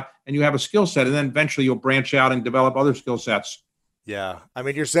talking about and you have a skill set, and then eventually you'll branch out and develop other skill sets. Yeah. I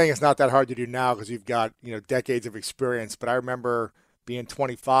mean, you're saying it's not that hard to do now because you've got, decades of experience, but I remember being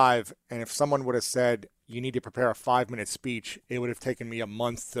 25, and if someone would have said, you need to prepare a 5-minute speech, it would have taken me a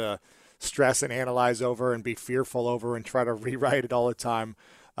month to stress and analyze over and be fearful over and try to rewrite it all the time.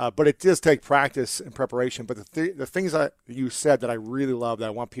 But it does take practice and preparation. But the things that you said that I really love that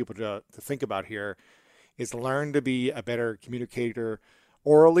I want people to think about here is learn to be a better communicator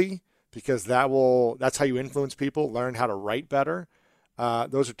orally, because that's how you influence people. Learn how to write better.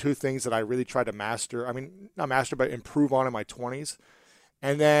 Those are 2 things that I really tried to master. I mean, not master, but improve on in my 20s.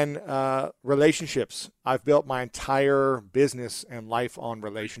 And then relationships. I've built my entire business and life on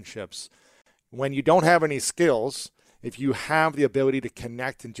relationships. When you don't have any skills, if you have the ability to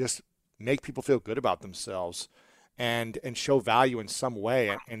connect and just make people feel good about themselves and show value in some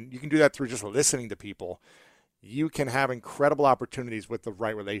way, and you can do that through just listening to people, you can have incredible opportunities with the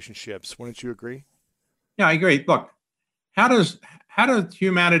right relationships. Wouldn't you agree? Yeah, I agree. Look, how does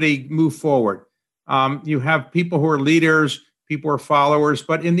humanity move forward? You have people who are leaders, people who are followers,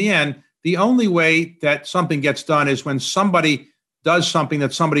 but in the end, the only way that something gets done is when somebody does something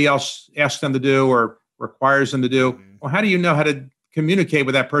that somebody else asks them to do or requires them to do. Well, how do you know how to communicate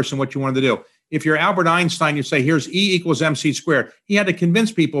with that person what you want to do? If you're Albert Einstein, you say, here's E equals MC squared. He had to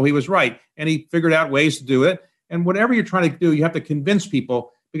convince people he was right, and he figured out ways to do it. And whatever you're trying to do, you have to convince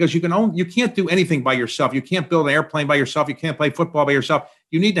people, because you can't do anything by yourself. You can't build an airplane by yourself. You can't play football by yourself.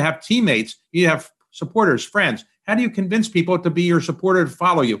 You need to have teammates. You have supporters, friends. How do you convince people to be your supporter, to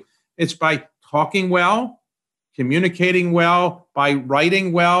follow you? It's by talking well, communicating well, by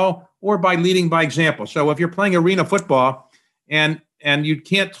writing well, or by leading by example. So if you're playing arena football and you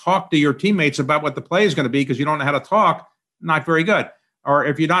can't talk to your teammates about what the play is going to be because you don't know how to talk, not very good. Or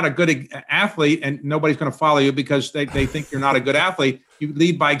if you're not a good athlete and nobody's going to follow you because they think you're not a good athlete, you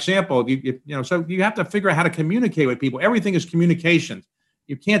lead by example. So you have to figure out how to communicate with people. Everything is communication.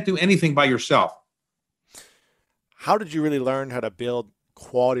 You can't do anything by yourself. How did you really learn how to build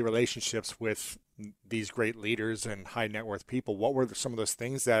quality relationships with these great leaders and high net worth people? What were some of those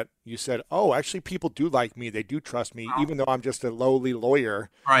things that you said, oh, actually people do like me, they do trust me, even though I'm just a lowly lawyer,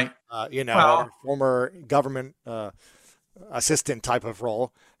 right? Former government assistant type of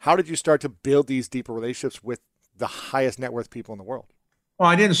role. How did you start to build these deeper relationships with the highest net worth people in the world? Well,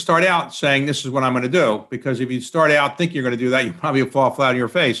 I didn't start out saying this is what I'm going to do, because if you start out thinking you're going to do that, you probably fall flat on your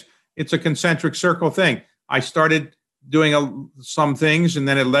face. It's a concentric circle thing. I started doing some things, and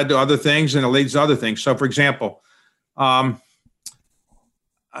then it led to other things, and it leads to other things. So, for example,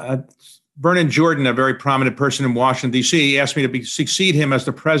 Vernon Jordan, a very prominent person in Washington, D.C., asked me to succeed him as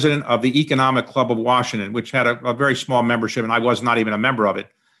the president of the Economic Club of Washington, which had a very small membership, and I was not even a member of it.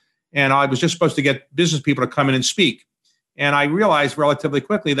 And I was just supposed to get business people to come in and speak. And I realized relatively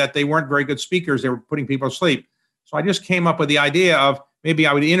quickly that they weren't very good speakers. They were putting people to sleep. So I just came up with the idea of maybe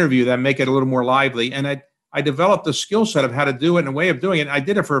I would interview them, make it a little more lively. And I developed a skill set of how to do it and a way of doing it. And I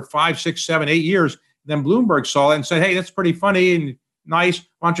did it for 5, 6, 7, 8 years. Then Bloomberg saw it and said, hey, that's pretty funny and nice.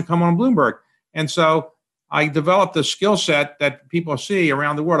 Why don't you come on Bloomberg? And so I developed a skill set that people see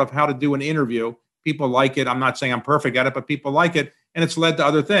around the world of how to do an interview. People like it. I'm not saying I'm perfect at it, but people like it. And it's led to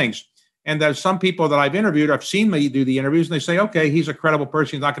other things. And there's some people that I've interviewed, I've seen me do the interviews, and they say, okay, he's a credible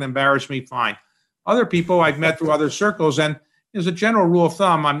person. He's not going to embarrass me. Fine. Other people I've met through other circles. And as a general rule of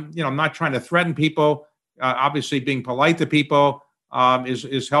thumb, I'm not trying to threaten people. Obviously, being polite to people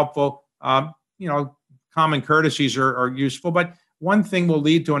is helpful. Common courtesies are useful. But one thing will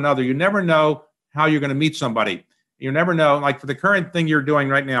lead to another. You never know how you're going to meet somebody. You never know. Like for the current thing you're doing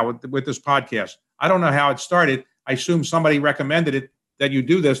right now with this podcast, I don't know how it started. I assume somebody recommended it, that you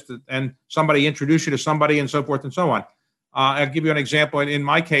do this, and somebody introduced you to somebody, and so forth and so on. I'll give you an example. In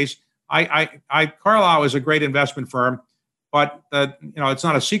my case, Carlyle is a great investment firm, but it's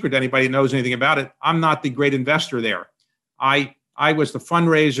not a secret to anybody who knows anything about it. I'm not the great investor there. I was the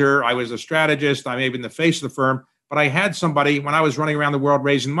fundraiser. I was a strategist. I may have been the face of the firm, but I had somebody when I was running around the world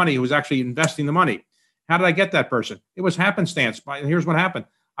raising money who was actually investing the money. How did I get that person? It was happenstance. Here's what happened.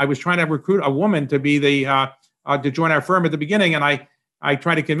 I was trying to recruit a woman to be to join our firm at the beginning, and I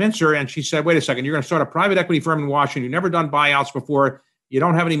tried to convince her, and she said, wait a second, you're going to start a private equity firm in Washington. You've never done buyouts before. You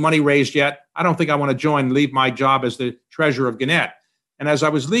don't have any money raised yet. I don't think I want to join and leave my job as the treasurer of Gannett. And as I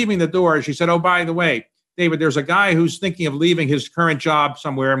was leaving the door, she said, oh, by the way, David, there's a guy who's thinking of leaving his current job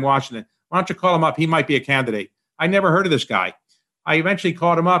somewhere in Washington. Why don't you call him up? He might be a candidate. I never heard of this guy. I eventually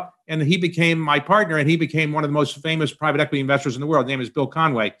called him up, and he became my partner, and he became one of the most famous private equity investors in the world. His name is Bill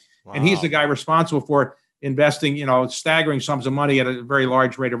Conway. Wow. And he's the guy responsible for investing, staggering sums of money at a very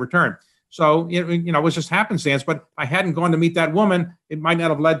large rate of return. So, it was just happenstance. But if I hadn't gone to meet that woman, it might not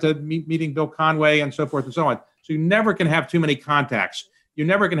have led to meeting Bill Conway and so forth and so on. So you never can have too many contacts. You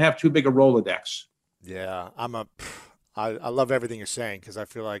never can have too big a Rolodex. Yeah, I love everything you're saying, because I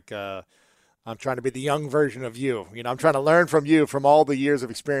feel like I'm trying to be the young version of you. I'm trying to learn from you, from all the years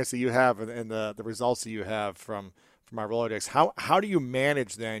of experience that you have and the results that you have from our Rolodex. How do you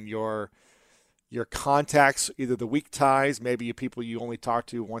manage then your contacts, either the weak ties, maybe people you only talk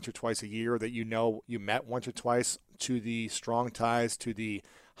to once or twice a year that you met once or twice, to the strong ties, to the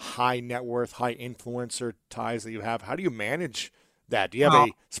high net worth, high influencer ties that you have? How do you manage that? Do you have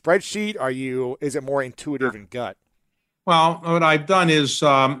a spreadsheet? Is it more intuitive and gut? Well, what I've done is,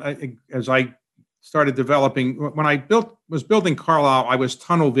 as I started developing, when I was building Carlyle, I was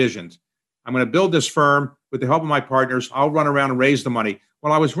tunnel visioned. I'm going to build this firm with the help of my partners. I'll run around and raise the money.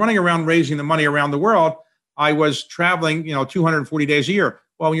 While I was running around raising the money around the world, I was traveling, 240 days a year.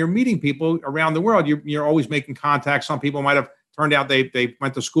 Well, when you're meeting people around the world, you're always making contacts. Some people might have turned out they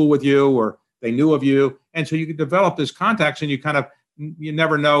went to school with you, or they knew of you. And so you can develop these contacts, and you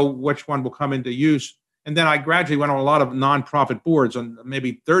never know which one will come into use. And then I gradually went on a lot of nonprofit boards, on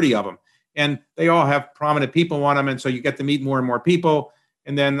maybe 30 of them. And they all have prominent people on them. And so you get to meet more and more people.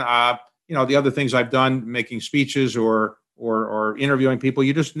 And then, the other things I've done, making speeches or or interviewing people.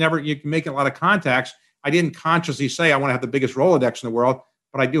 You can make a lot of contacts. I didn't consciously say I want to have the biggest Rolodex in the world,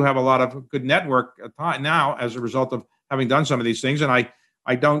 but I do have a lot of good network now as a result of having done some of these things. And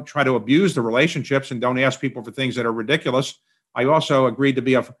I don't try to abuse the relationships and don't ask people for things that are ridiculous. I also agreed to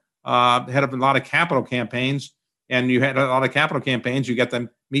be a head of a lot of capital campaigns. And you had a lot of capital campaigns. You get to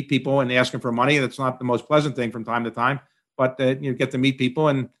meet people and ask them for money. That's not the most pleasant thing from time to time, but you get to meet people.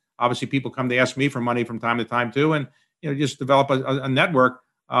 And obviously people come to ask me for money from time to time too. And, just develop a network.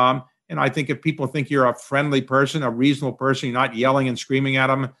 And I think if people think you're a friendly person, a reasonable person, you're not yelling and screaming at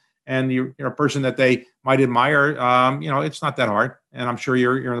them, and you're a person that they might admire, it's not that hard. And I'm sure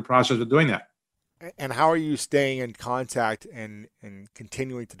you're in the process of doing that. And how are you staying in contact and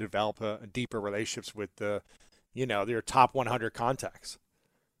continuing to develop a deeper relationships with your top 100 contacts?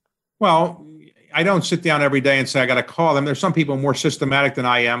 Well, I don't sit down every day and say I got to call them. There's some people more systematic than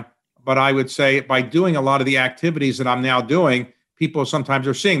I am, but I would say by doing a lot of the activities that I'm now doing, people sometimes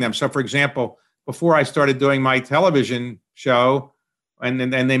are seeing them. So, for example, before I started doing my television show, and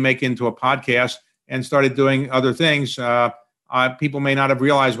then they make it into a podcast and started doing other things, people may not have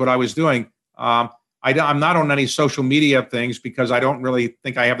realized what I was doing. I'm not on any social media things because I don't really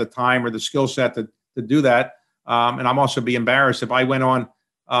think I have the time or the skill set to do that. And I'm also be embarrassed if I went on,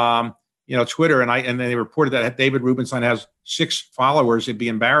 Twitter and then they reported that David Rubenstein has 6 followers. It'd be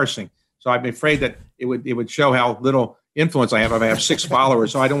embarrassing. So I'm afraid that it would show how little influence I have if I have 6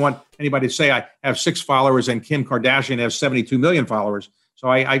 followers. So I don't want anybody to say I have 6 followers and Kim Kardashian has 72 million followers. So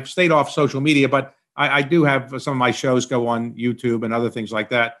I've stayed off social media, but I do have some of my shows go on YouTube and other things like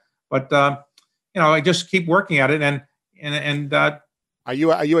that. But I just keep working at it. And are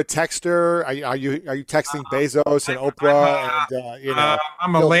you a texter? Are you texting Bezos and Oprah?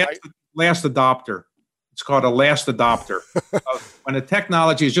 I'm a last adopter. It's called a last adopter. When the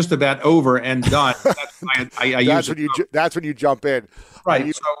technology is just about over and done, that's when you jump in.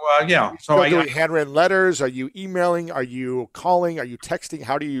 Right. So are you doing handwritten letters? Are you emailing? Are you calling? Are you texting?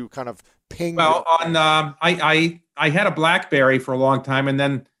 How do you kind of ping? Well, I had a BlackBerry for a long time, and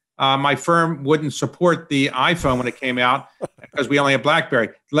then my firm wouldn't support the iPhone when it came out because we only had BlackBerry.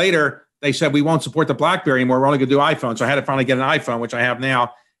 Later, they said we won't support the BlackBerry anymore. We're only going to do iPhone. So I had to finally get an iPhone, which I have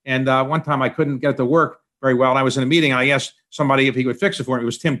now. And one time I couldn't get it to work very well. And I was in a meeting and I asked somebody if he would fix it for me. It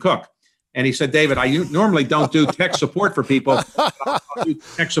was Tim Cook. And he said, David, I normally don't do tech support for people. I'll do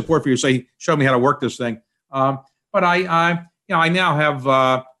tech support for you. So he showed me how to work this thing. But I now have,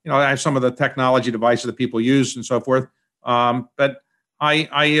 I have some of the technology devices that people use and so forth. But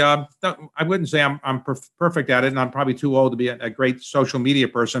I wouldn't say I'm perfect at it, and I'm probably too old to be a great social media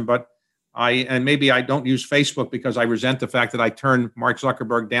person. But maybe I don't use Facebook because I resent the fact that I turned Mark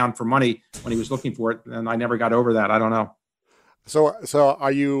Zuckerberg down for money when he was looking for it, and I never got over that. I don't know. So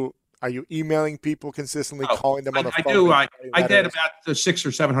are you emailing people consistently, calling them on the phone? I do. I get about 600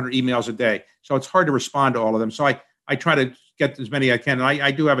 or 700 emails a day, so it's hard to respond to all of them. So I try to get as many as I can, and I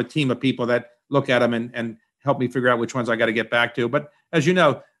do have a team of people that look at them and help me figure out which ones I got to get back to. But as you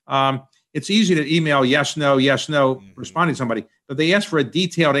know, it's easy to email yes, no, responding to somebody. But they ask for a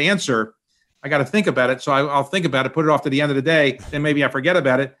detailed answer. I got to think about it. So I'll think about it, put it off to the end of the day. Then maybe I forget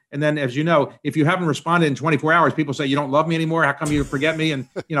about it. And then, as you know, if you haven't responded in 24 hours, people say, you don't love me anymore. How come you forget me? And,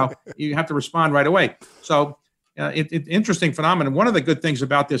 you have to respond right away. So it's interesting phenomenon. One of the good things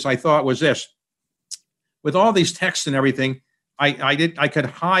about this, I thought, was this. With all these texts and everything, I could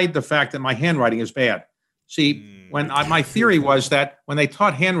hide the fact that my handwriting is bad. See, my theory was that when they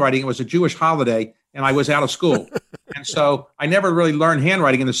taught handwriting, it was a Jewish holiday and I was out of school. And so I never really learned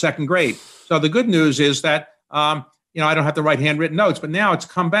handwriting in the 2nd grade. So the good news is that, I don't have to write handwritten notes. But now it's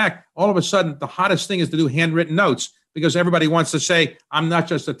come back. All of a sudden, the hottest thing is to do handwritten notes because everybody wants to say, I'm not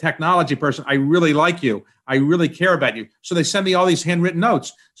just a technology person. I really like you. I really care about you. So they send me all these handwritten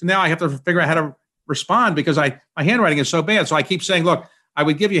notes. So now I have to figure out how to respond because my handwriting is so bad. So I keep saying, look, I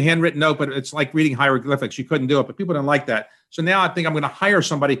would give you a handwritten note, but it's like reading hieroglyphics. You couldn't do it, but people didn't like that. So now I think I'm going to hire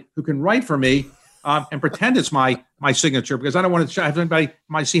somebody who can write for me and pretend it's my signature because I don't want to have anybody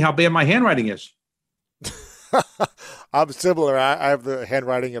might see how bad my handwriting is. I'm similar. I have the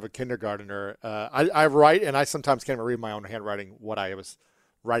handwriting of a kindergartner. I write, and I sometimes can't even read my own handwriting, what I was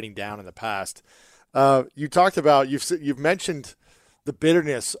writing down in the past. You talked about, you've mentioned the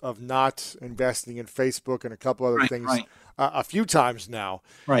bitterness of not investing in Facebook and a couple other things. Right. A few times now.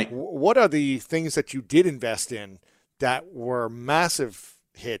 Right. What are the things that you did invest in that were massive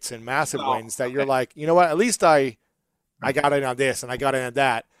hits and massive wins that you're like, you know what, at least I got in on this and I got in on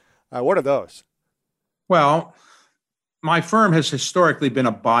that. What are those? Well, my firm has historically been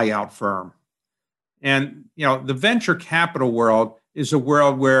a buyout firm. And, the venture capital world is a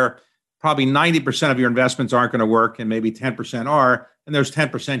world where probably 90% of your investments aren't going to work and maybe 10% are, and those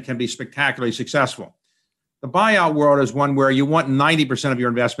 10% can be spectacularly successful. The buyout world is one where you want 90% of your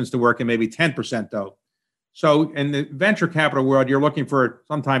investments to work and maybe 10% don't. So in the venture capital world, you're looking for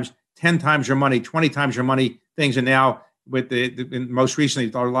sometimes 10 times your money, 20 times your money things. And now with most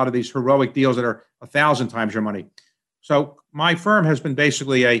recently, a lot of these heroic deals that are 1,000 times your money. So my firm has been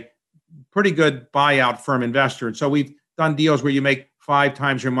basically a pretty good buyout firm investor. And so we've done deals where you make 5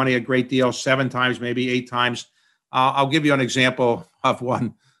 times your money, a great deal, 7 times, maybe 8 times. I'll give you an example of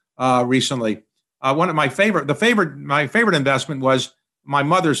one recently. One of my favorite investment was my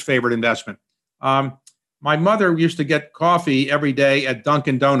mother's favorite investment. My mother used to get coffee every day at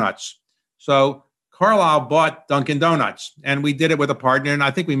Dunkin' Donuts. So Carlyle bought Dunkin' Donuts, and we did it with a partner, and I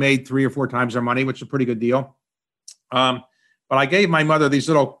think we made 3 or 4 times our money, which is a pretty good deal. But I gave my mother these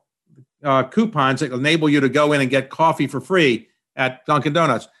little coupons that enable you to go in and get coffee for free at Dunkin'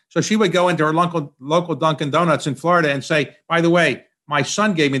 Donuts. So she would go into her local Dunkin' Donuts in Florida and say, by the way, my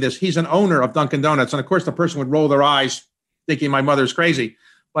son gave me this. He's an owner of Dunkin' Donuts. And of course, the person would roll their eyes thinking my mother's crazy.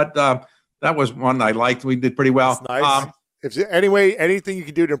 But that was one I liked. We did pretty well. That's nice. If anything you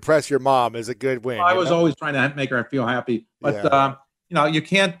can do to impress your mom is a good win. I was always trying to make her feel happy. But, you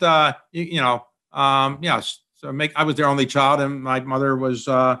can't, yes. So I was their only child, and my mother was,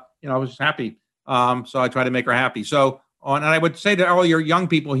 was happy. So I tried to make her happy. So, and I would say to all your young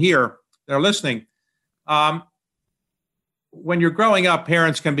people here that are listening, when you're growing up,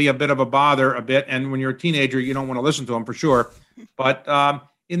 parents can be a bit of a bother a bit. And when you're a teenager, you don't want to listen to them for sure. But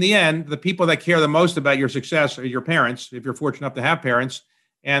in the end, the people that care the most about your success are your parents, if you're fortunate enough to have parents.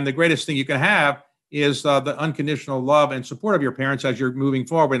 And the greatest thing you can have is the unconditional love and support of your parents as you're moving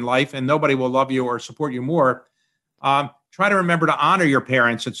forward in life. And nobody will love you or support you more. Try to remember to honor your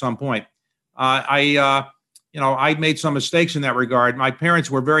parents at some point. I made some mistakes in that regard. My parents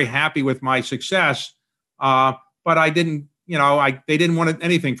were very happy with my success, but I didn't, they didn't want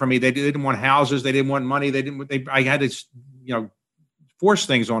anything from me. They didn't want houses. They didn't want money. I had to, force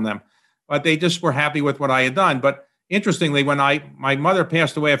things on them, but they just were happy with what I had done. But interestingly, when my mother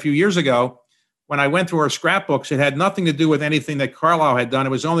passed away a few years ago, when I went through her scrapbooks, it had nothing to do with anything that Carlyle had done.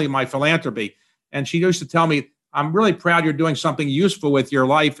 It was only my philanthropy. And she used to tell me, I'm really proud you're doing something useful with your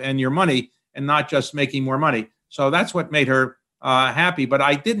life and your money and not just making more money. So that's what made her happy. But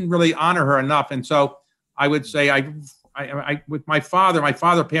I didn't really honor her enough. And so I would say with my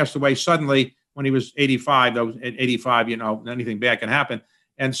father passed away suddenly when he was 85. At 85, anything bad can happen.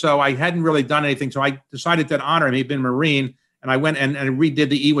 And so I hadn't really done anything. So I decided to honor him. He'd been a Marine. And I went and redid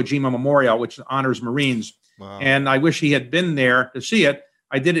the Iwo Jima Memorial, which honors Marines. Wow. And I wish he had been there to see it.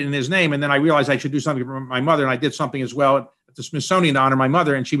 I did it in his name. And then I realized I should do something for my mother. And I did something as well at the Smithsonian to honor my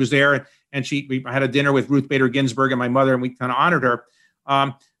mother. And she was there. And we had a dinner with Ruth Bader Ginsburg and my mother, and we kind of honored her.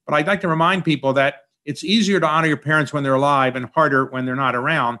 But I'd like to remind people that it's easier to honor your parents when they're alive and harder when they're not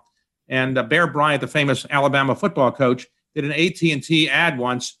around. And Bear Bryant, the famous Alabama football coach, did an AT&T ad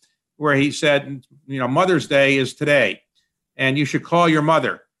once where he said, Mother's Day is today, and you should call your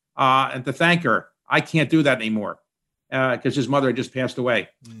mother and to thank her. I can't do that anymore because his mother had just passed away.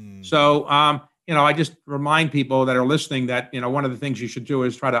 So, I just remind people that are listening that, one of the things you should do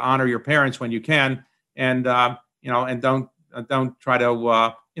is try to honor your parents when you can, and, and don't try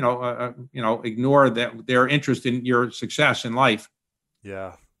to, ignore their interest in your success in life.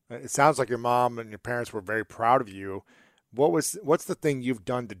 Yeah. It sounds like your mom and your parents were very proud of you. What's the thing you've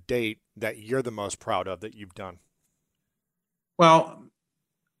done to date that you're the most proud of that you've done? Well,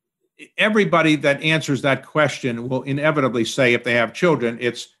 everybody that answers that question will inevitably say, if they have children,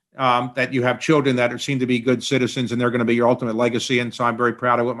 it's that you have children that seem to be good citizens and they're going to be your ultimate legacy. And so I'm very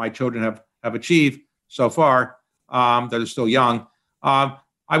proud of what my children have achieved so far that are still young. I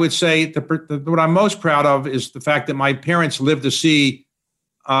would say what I'm most proud of is the fact that my parents lived to see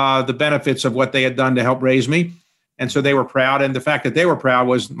the benefits of what they had done to help raise me. And so they were proud. And the fact that they were proud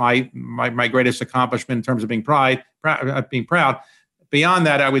was my greatest accomplishment in terms of being proud. Beyond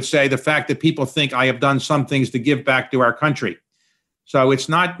that, I would say the fact that people think I have done some things to give back to our country. So it's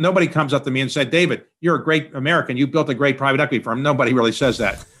not, nobody comes up to me and said, David, you're a great American. You built a great private equity firm. Nobody really says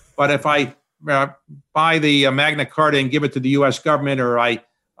that. But if I buy the Magna Carta and give it to the U.S. government, or I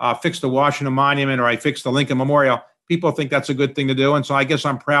fix the Washington Monument, or I fix the Lincoln Memorial, people think that's a good thing to do. And so I guess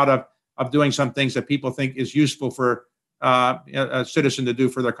I'm proud of doing some things that people think is useful for a citizen to do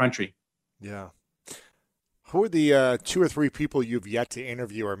for their country. Yeah. Who are the 2 or 3 people you've yet to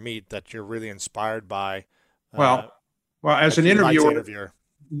interview or meet that you're really inspired by? Well, as an interviewer,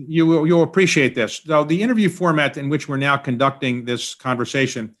 you'll appreciate this. So the interview format in which we're now conducting this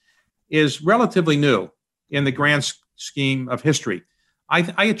conversation is relatively new in the grand scheme of history.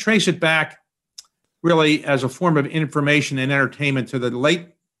 I trace it back really as a form of information and entertainment to the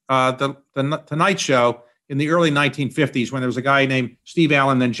Tonight Show in the early 1950s, when there was a guy named Steve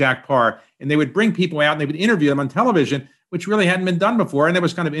Allen, then Jack Parr, and they would bring people out and they would interview them on television, which really hadn't been done before, and it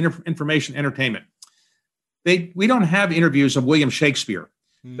was kind of information entertainment. We don't have interviews of William Shakespeare.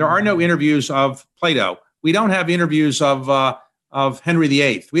 There are no interviews of Plato. We don't have interviews of Henry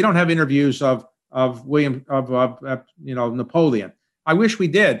VIII. We don't have interviews of Napoleon. I wish we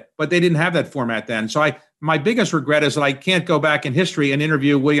did, but they didn't have that format then. So my biggest regret is that I can't go back in history and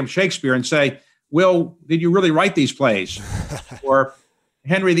interview William Shakespeare and say, Will, did you really write these plays? Or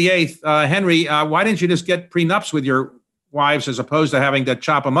Henry VIII, Henry, why didn't you just get prenups with your wives as opposed to having to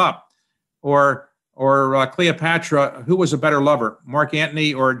chop them up? Or Cleopatra, who was a better lover, Mark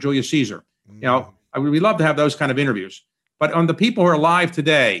Antony or Julius Caesar? We love to have those kind of interviews. But on the people who are alive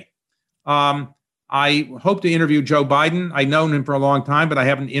today, I hope to interview Joe Biden. I've known him for a long time, but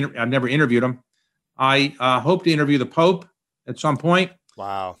I've never interviewed him. I hope to interview the Pope at some point.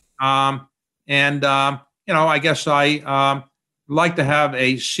 Wow. I guess I like to have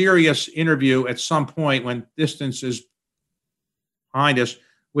a serious interview at some point when distance is behind us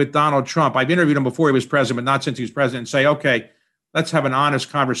with Donald Trump. I've interviewed him before he was president, but not since he was president, and say, okay, let's have an honest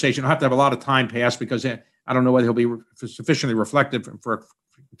conversation. I'll have to have a lot of time pass because I don't know whether he'll be sufficiently reflective for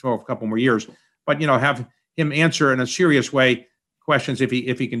a couple more years. But, have him answer in a serious way questions if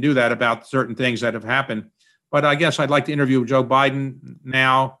he can do that about certain things that have happened. But I guess I'd like to interview Joe Biden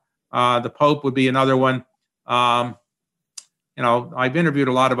now. The Pope would be another one. I've interviewed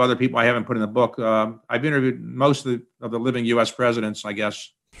a lot of other people I haven't put in the book. I've interviewed most of the living U.S. presidents, I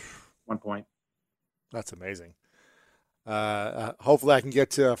guess, at one point. That's amazing. Hopefully I can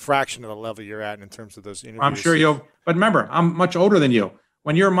get to a fraction of the level you're at in terms of those interviews. I'm sure but remember, I'm much older than you.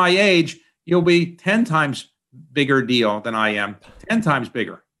 When you're my age, you'll be 10 times bigger deal than I am, 10 times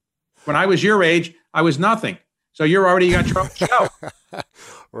bigger. When I was your age, I was nothing. So you're already got your own show.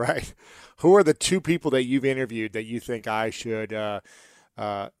 Right. Who are the two people that you've interviewed that you think I should, that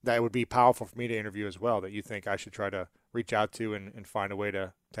would be powerful for me to interview as well, that you think I should try to reach out to and find a way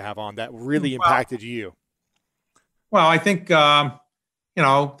to have on that really impacted you? Well, I think,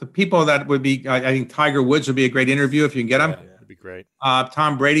 the people that would be, I think Tiger Woods would be a great interview if you can get him. Yeah, that'd be great.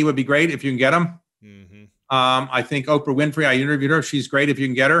 Tom Brady would be great if you can get him. Mm-hmm. I think Oprah Winfrey, I interviewed her. She's great if you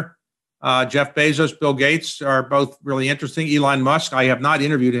can get her. Jeff Bezos, Bill Gates are both really interesting. Elon Musk, I have not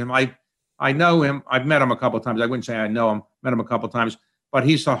interviewed him. I know him. I've met him a couple of times. I wouldn't say I know him. Met him a couple of times. But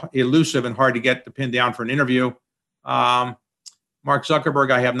he's elusive and hard to get to pin down for an interview. Mark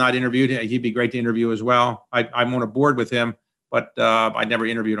Zuckerberg, I have not interviewed him. He'd be great to interview as well. I'm on a board with him, but I never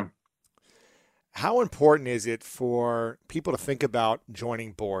interviewed him. How important is it for people to think about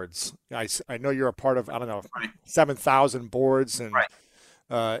joining boards? I know you're a part of, 7,000 boards and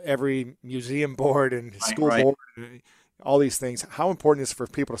every museum board and school board, and all these things. How important is it for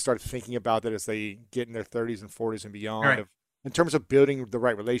people to start thinking about that as they get in their 30s and 40s and beyond? In terms of building the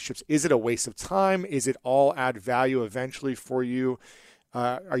right relationships, is it a waste of time? Is it all add value eventually for you?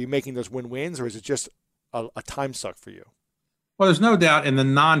 Are you making those win-wins, or is it just a time suck for you? Well, there's no doubt in the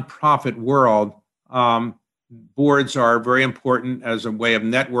nonprofit world, boards are very important as a way of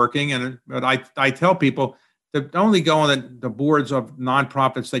networking. But I tell people to only go on the boards of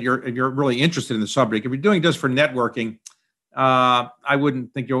nonprofits that you're really interested in the subject. If you're doing just for networking, I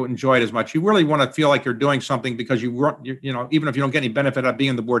wouldn't think you'll enjoy it as much. You really want to feel like you're doing something because even if you don't get any benefit out of being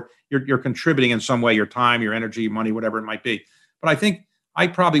on the board, you're contributing in some way, your time, your energy, money, whatever it might be. But I think I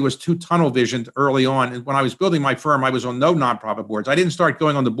probably was too tunnel visioned early on. And when I was building my firm, I was on no nonprofit boards. I didn't start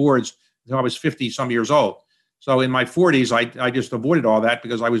going on the boards until I was 50 some years old. So in my 40s, I just avoided all that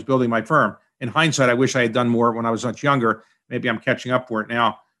because I was building my firm. In hindsight, I wish I had done more when I was much younger. Maybe I'm catching up for it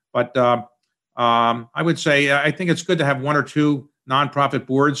now. But I would say I think it's good to have one or two nonprofit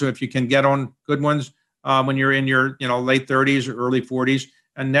boards. So if you can get on good ones when you're in your late 30s or early 40s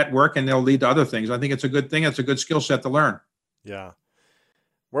and network, and they'll lead to other things. I think it's a good thing. It's a good skill set to learn. Yeah.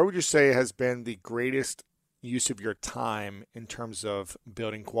 Where would you say has been the greatest use of your time in terms of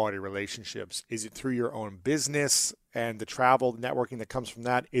building quality relationships? Is it through your own business and the travel networking that comes from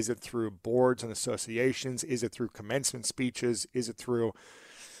that? Is it through boards and associations? Is it through commencement speeches? Is it through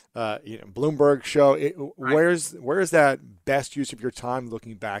Bloomberg show? Where is that best use of your time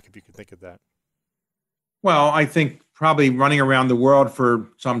looking back, if you could think of that? Well, I think probably running around the world for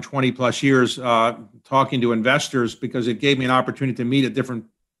some 20 plus years, talking to investors, because it gave me an opportunity to meet a different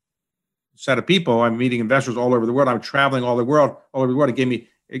set of people. I'm meeting investors all over the world. I'm traveling all over the world. It gave me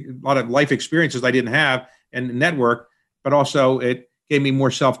a lot of life experiences I didn't have and network, but also it gave me more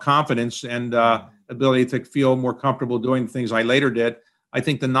self-confidence and ability to feel more comfortable doing things I later did. I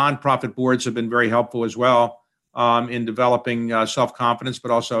think the nonprofit boards have been very helpful as well in developing self-confidence,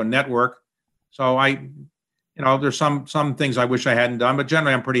 but also a network. So there's some things I wish I hadn't done, but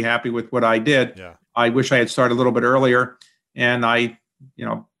generally I'm pretty happy with what I did. Yeah. I wish I had started a little bit earlier, and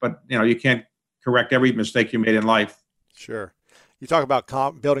you can't correct every mistake you made in life. Sure. You talk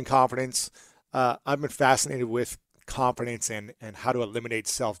about building confidence. I've been fascinated with confidence and how to eliminate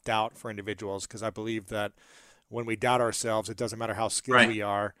self-doubt for individuals, because I believe that when we doubt ourselves, it doesn't matter how skilled we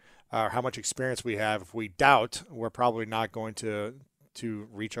are or how much experience we have. If we doubt, we're probably not going to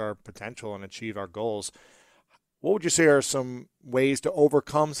reach our potential and achieve our goals. What would you say are some ways to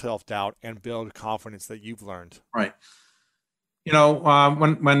overcome self-doubt and build confidence that you've learned? Right.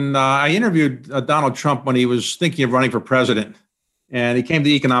 When I interviewed Donald Trump when he was thinking of running for president, and he came to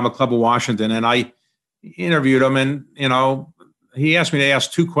the Economic Club of Washington, and I interviewed him, and he asked me to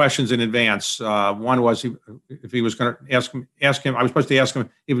ask two questions in advance. One was if he was going to ask him. I was supposed to ask him if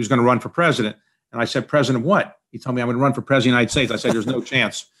he was going to run for president, and I said, "President what?" He told me I'm going to run for president of the United States. I said, "There's no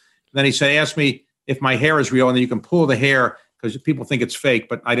chance." Then he said, "Ask me if my hair is real, and then you can pull the hair because people think it's fake."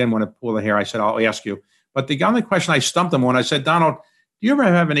 But I didn't want to pull the hair. I said, "I'll ask you." But the only question I stumped him on, I said, "Donald, do you ever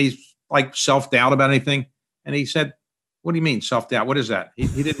have any self-doubt about anything?" And he said, "What do you mean self-doubt? What is that?"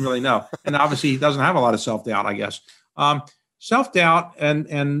 He didn't really know. And obviously he doesn't have a lot of self-doubt, I guess. Self-doubt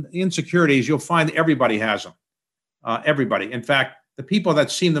and insecurities, you'll find everybody has them. Everybody. In fact, the people that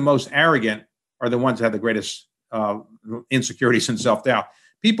seem the most arrogant are the ones that have the greatest insecurities and self-doubt.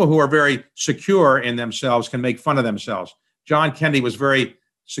 People who are very secure in themselves can make fun of themselves. John Kennedy was very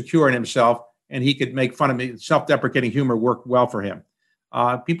secure in himself, and he could make fun of me. Self-deprecating humor worked well for him.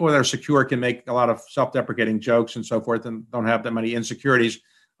 People that are secure can make a lot of self-deprecating jokes and so forth and don't have that many insecurities.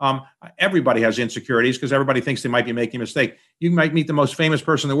 Everybody has insecurities because everybody thinks they might be making a mistake. You might meet the most famous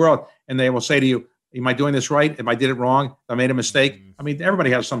person in the world, and they will say to you, "Am I doing this right? If I did it wrong, if I made a mistake?" I mean, everybody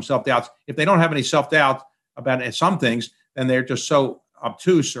has some self-doubts. If they don't have any self-doubt about some things, then they're just so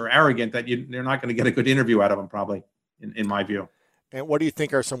obtuse or arrogant that they're not going to get a good interview out of them, probably, in my view. And what do you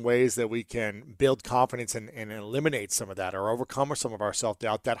think are some ways that we can build confidence and eliminate some of that or overcome some of our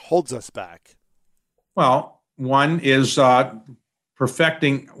self-doubt that holds us back? Well, one is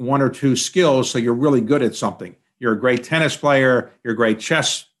perfecting one or two skills so you're really good at something. You're a great tennis player, you're a great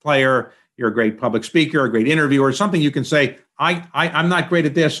chess player, you're a great public speaker, a great interviewer, something you can say, I'm not great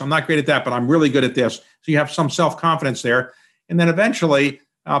at this, I'm not great at that, but I'm really good at this. So you have some self-confidence there. And then eventually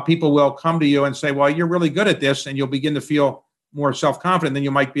people will come to you and say, well, you're really good at this, and you'll begin to feel more self-confident, then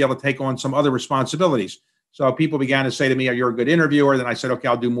you might be able to take on some other responsibilities. So people began to say to me, "You're a good interviewer." Then I said, "Okay,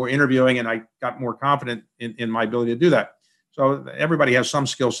 I'll do more interviewing," and I got more confident in my ability to do that. So everybody has some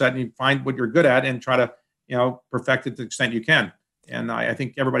skill set, and you find what you're good at and try to, perfect it to the extent you can. And I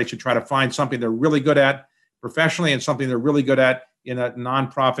think everybody should try to find something they're really good at professionally and something they're really good at in a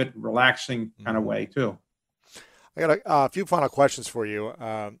nonprofit, relaxing kind of way too. I got a few final questions for you.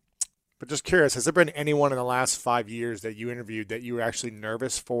 But just curious, has there been anyone in the last 5 years that you interviewed that you were actually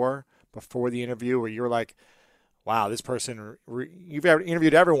nervous for before the interview, where you were like, wow, this person, you've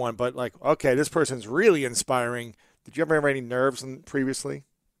interviewed everyone, but okay, this person's really inspiring. Did you ever have any nerves previously?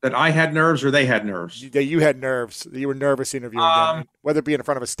 That I had nerves or they had nerves? That you had nerves. You were nervous interviewing them, whether it be in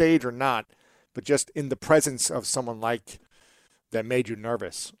front of a stage or not, but just in the presence of someone that made you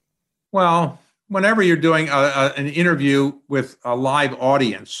nervous. Well, whenever you're doing an interview with a live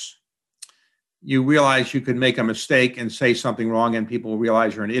audience, you realize you could make a mistake and say something wrong, and people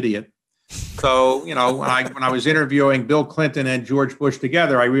realize you're an idiot. So, when I was interviewing Bill Clinton and George Bush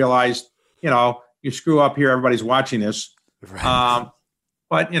together, I realized, you screw up here, everybody's watching this. Right.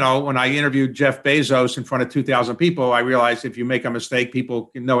 But when I interviewed Jeff Bezos in front of 2,000 people, I realized if you make a mistake, people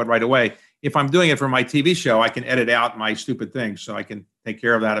can know it right away. If I'm doing it for my TV show, I can edit out my stupid things, so I can take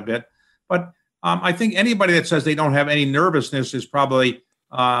care of that a bit. But I think anybody that says they don't have any nervousness is probably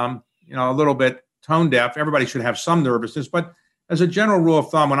a little bit tone deaf. Everybody should have some nervousness, but as a general rule of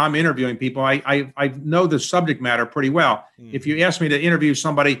thumb, when I'm interviewing people, I know the subject matter pretty well. If you ask me to interview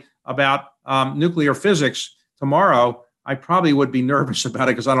somebody about nuclear physics tomorrow, I probably would be nervous about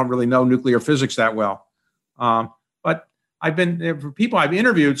it because I don't really know nuclear physics that well. But for people I've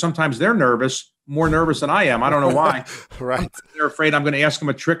interviewed, sometimes they're more nervous than I am. I don't know why. Right. They're afraid I'm going to ask them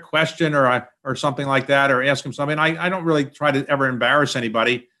a trick question or something like that, or ask them something. I don't really try to ever embarrass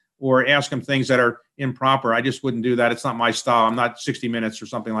anybody or ask them things that are improper. I just wouldn't do that. It's not my style. I'm not 60 Minutes or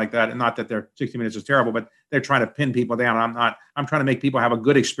something like that. And not that 60 Minutes is terrible, but they're trying to pin people down. I'm not. I'm trying to make people have a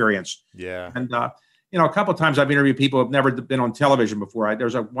good experience. Yeah. And, a couple of times I've interviewed people who have never been on television before.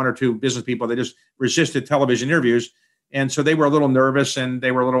 There's one or two business people that just resisted television interviews. And so they were a little nervous and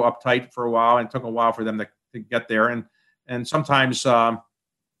they were a little uptight for a while, and it took a while for them to get there. And And sometimes some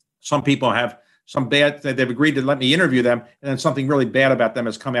people have some bad, they've agreed to let me interview them, and then something really bad about them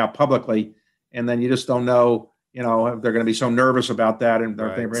has come out publicly. And then you just don't know, if they're going to be so nervous about that, and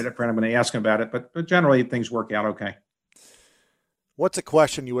they're afraid I'm going to ask them about it. But generally things work out okay. What's a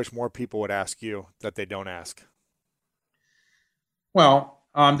question you wish more people would ask you that they don't ask? Well,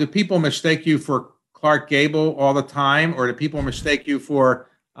 do people mistake you for Clark Gable all the time, or do people mistake you for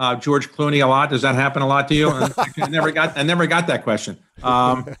George Clooney a lot? Does that happen a lot to you? I never got that question.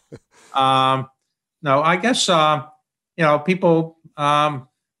 No, I guess people.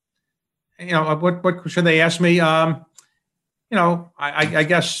 What should they ask me? I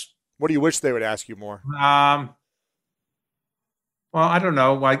guess. What do you wish they would ask you more? Well, I don't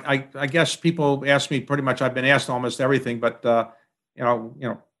know. I guess people ask me pretty much. I've been asked almost everything, but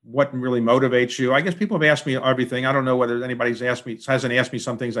what really motivates you? I guess people have asked me everything. I don't know whether anybody's hasn't asked me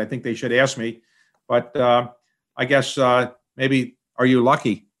some things I think they should ask me, but I guess maybe, are you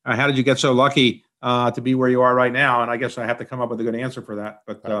lucky? How did you get so lucky to be where you are right now? And I guess I have to come up with a good answer for that.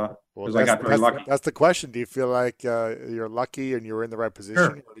 But because I got very lucky. That's the question. Do you feel like you're lucky and you were in the right position,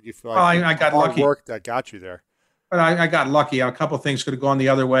 Sure. or did you feel like I got lucky work that got you there? But I got lucky. A couple of things could have gone the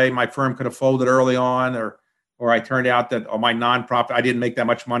other way. My firm could have folded early on, or I turned out that my nonprofit, I didn't make that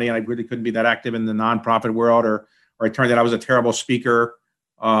much money and I really couldn't be that active in the nonprofit world, or I turned out I was a terrible speaker,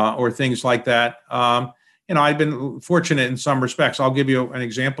 or things like that. I've been fortunate in some respects. I'll give you an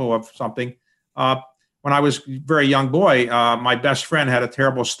example of something. When I was a very young boy, my best friend had a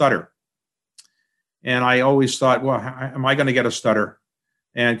terrible stutter. And I always thought, well, how am I going to get a stutter?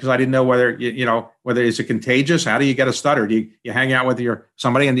 And because I didn't know whether is it contagious? How do you get a stutter? Do you hang out with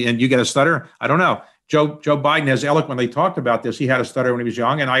somebody and you get a stutter? I don't know. Joe Biden has eloquently talked about this. He had a stutter when he was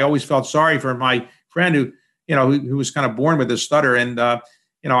young, and I always felt sorry for my friend who was kind of born with this stutter. And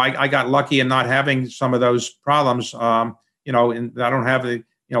I got lucky in not having some of those problems. And I don't have a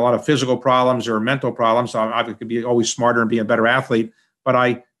lot of physical problems or mental problems. I could be always smarter and be a better athlete. But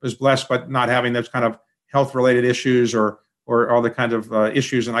I was blessed, but not having those kind of health-related issues or all the kind of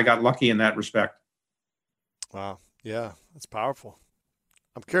issues, and I got lucky in that respect. Wow, yeah, that's powerful.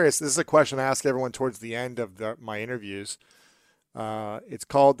 I'm curious. This is a question I ask everyone towards the end of my interviews. It's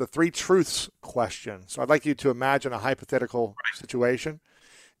called the 3 truths question. So I'd like you to imagine a hypothetical situation.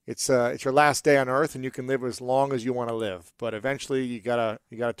 It's your last day on Earth, and you can live as long as you want to live, but eventually you gotta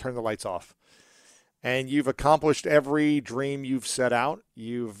turn the lights off. And you've accomplished every dream you've set out.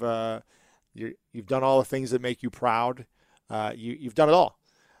 You've done all the things that make you proud. You've done it all.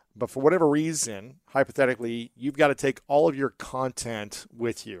 But for whatever reason, hypothetically, you've got to take all of your content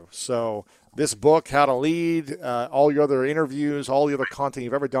with you. So this book, How to Lead, all your other interviews, all the other content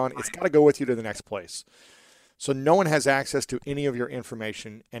you've ever done, it's got to go with you to the next place. So no one has access to any of your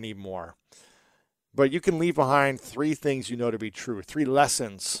information anymore. But you can leave behind 3 things you know to be true, 3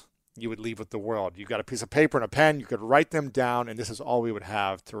 lessons you would leave with the world. You've got a piece of paper and a pen. You could write them down, and this is all we would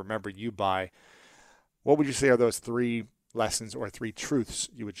have to remember you by. What would you say are those 3 lessons or 3 truths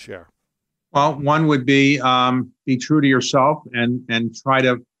you would share? Well, one would be true to yourself and try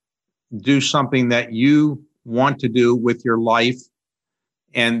to do something that you want to do with your life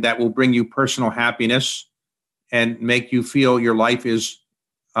and that will bring you personal happiness and make you feel your life is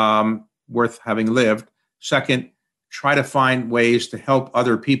worth having lived. Second, try to find ways to help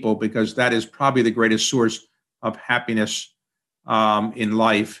other people, because that is probably the greatest source of happiness in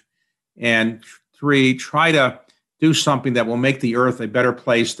life. And 3, try to do something that will make the earth a better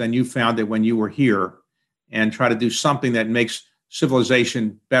place than you found it when you were here, and try to do something that makes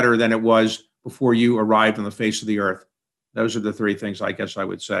civilization better than it was before you arrived on the face of the earth. Those are the 3 things I guess I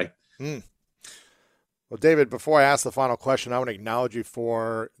would say. Well, David, before I ask the final question, I want to acknowledge you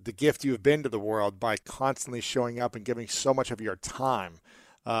for the gift you've been to the world by constantly showing up and giving so much of your time.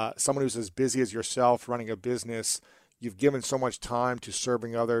 Someone who's as busy as yourself, running a business, you've given so much time to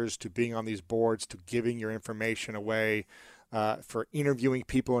serving others, to being on these boards, to giving your information away, for interviewing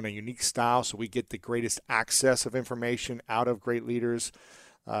people in a unique style so we get the greatest access of information out of great leaders.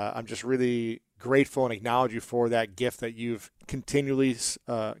 I'm just really grateful and acknowledge you for that gift that you've continually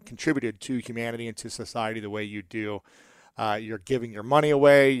contributed to humanity and to society the way you do. You're giving your money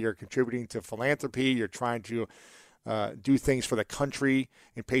away. You're contributing to philanthropy. You're trying to do things for the country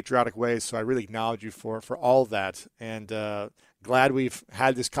in patriotic ways. So I really acknowledge you for all of that. And glad we've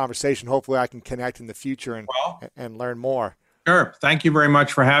had this conversation. Hopefully I can connect in the future and learn more. Sure. Thank you very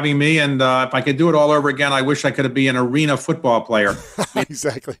much for having me. And if I could do it all over again, I wish I could be an arena football player.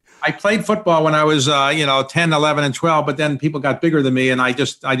 Exactly. I played football when I was, 10, 11, and 12, but then people got bigger than me, and I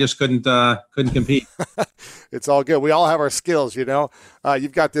just couldn't compete. It's all good. We all have our skills, you know.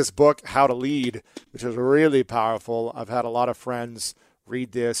 You've got this book, How to Lead, which is really powerful. I've had a lot of friends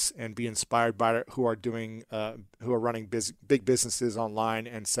read this and be inspired by it who are running big businesses online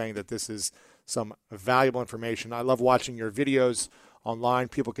and saying that this is some valuable information. I love watching your videos online.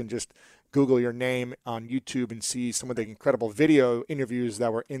 People can just Google your name on YouTube and see some of the incredible video interviews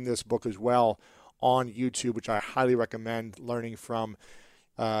that were in this book as well on YouTube, which I highly recommend learning from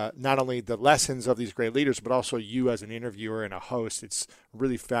not only the lessons of these great leaders, but also you as an interviewer and a host. It's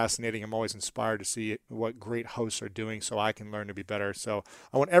really fascinating. I'm always inspired to see what great hosts are doing so I can learn to be better. So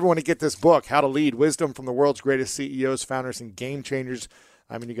I want everyone to get this book, How to Lead, Wisdom from the World's Greatest CEOs, Founders, and Game Changers.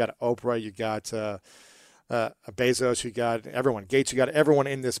 I mean, you got Oprah, you got Bezos, you got everyone, Gates, you got everyone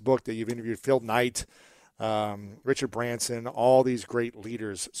in this book that you've interviewed, Phil Knight, Richard Branson, all these great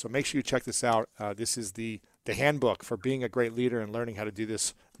leaders. So make sure you check this out. This is the handbook for being a great leader and learning how to do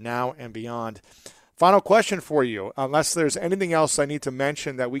this now and beyond. Final question for you, unless there's anything else I need to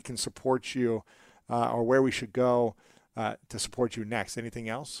mention that we can support you or where we should go to support you next. Anything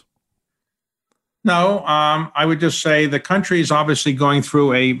else? No, I would just say the country is obviously going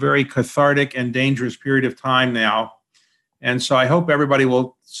through a very cathartic and dangerous period of time now. And so I hope everybody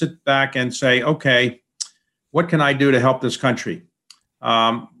will sit back and say, okay, what can I do to help this country?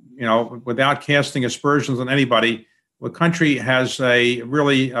 Without casting aspersions on anybody, the country has a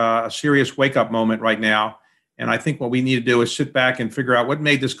really serious wake-up moment right now. And I think what we need to do is sit back and figure out what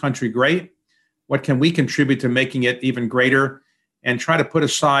made this country great, what can we contribute to making it even greater, and try to put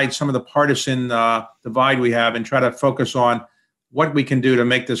aside some of the partisan divide we have and try to focus on what we can do to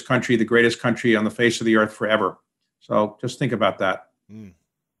make this country the greatest country on the face of the earth forever. So just think about that.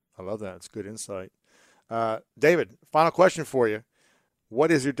 I love that. It's good insight. David, final question for you. What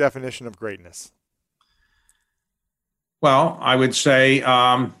is your definition of greatness? Well, I would say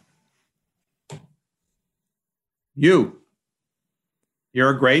you're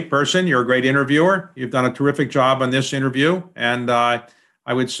a great person. You're a great interviewer. You've done a terrific job on this interview. And I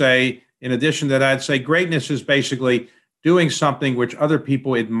would say, in addition to that, I'd say greatness is basically doing something which other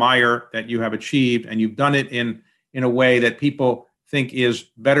people admire that you have achieved, and you've done it in a way that people think is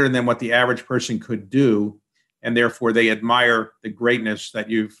better than what the average person could do. And therefore, they admire the greatness that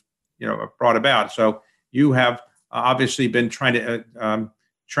you've brought about. So you have obviously been trying to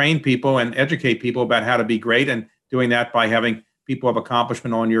train people and educate people about how to be great, and doing that by having people of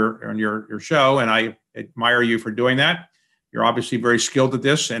accomplishment on your show. And I admire you for doing that. You're obviously very skilled at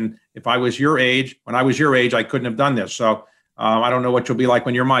this. And if I was your age, when I was your age, I couldn't have done this. So I don't know what you'll be like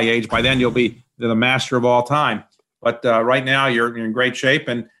when you're my age. By then, you'll be the master of all time. But right now, you're in great shape.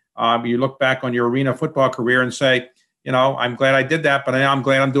 And you look back on your arena football career and say, I'm glad I did that, but now I'm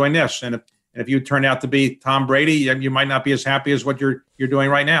glad I'm doing this. And if you turn out to be Tom Brady, you might not be as happy as what you're doing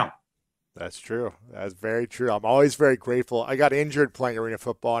right now. That's true. That's very true. I'm always very grateful. I got injured playing arena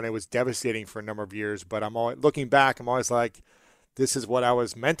football, and it was devastating for a number of years. But I'm always looking back. I'm always like, this is what I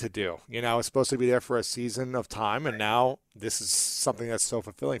was meant to do. I was supposed to be there for a season of time, and now this is something that's so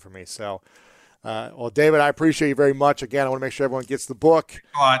fulfilling for me. So. Well, David, I appreciate you very much. Again, I want to make sure everyone gets the book.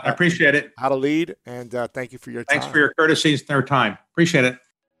 I appreciate it. How to Lead, and thank you for your time. Thanks for your courtesies and your time. Appreciate it.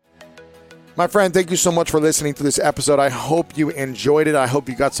 My friend, thank you so much for listening to this episode. I hope you enjoyed it. I hope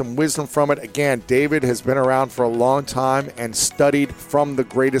you got some wisdom from it. Again, David has been around for a long time and studied from the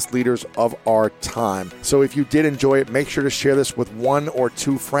greatest leaders of our time. So if you did enjoy it, make sure to share this with one or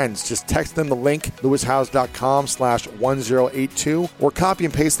two friends. Just text them the link, lewishowes.com/1082, or copy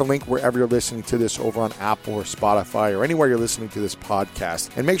and paste the link wherever you're listening to this over on Apple or Spotify or anywhere you're listening to this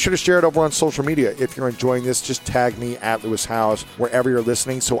podcast. And make sure to share it over on social media. If you're enjoying this, just tag me at Lewis Howes wherever you're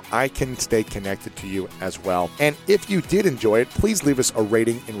listening so I can stay connected to you as well. And if you did enjoy it, please leave us a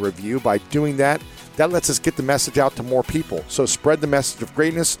rating and review. By doing that, that lets us get the message out to more people. So spread the message of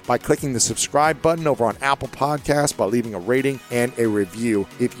greatness by clicking the subscribe button over on Apple Podcasts, by leaving a rating and a review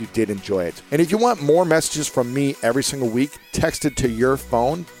if you did enjoy it. And if you want more messages from me every single week, texted to your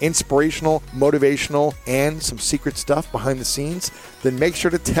phone, inspirational, motivational, and some secret stuff behind the scenes, then make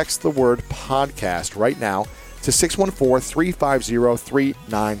sure to text the word podcast right now to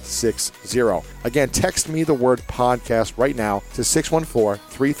 614-350-3960. Again, text me the word podcast right now to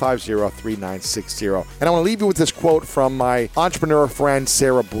 614-350-3960. And I want to leave you with this quote from my entrepreneur friend,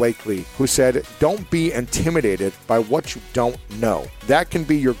 Sarah Blakely, who said, "Don't be intimidated by what you don't know. That can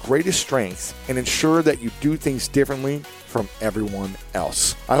be your greatest strength and ensure that you do things differently from everyone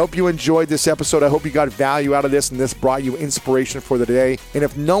else." I hope you enjoyed this episode. I hope you got value out of this, and this brought you inspiration for the day. And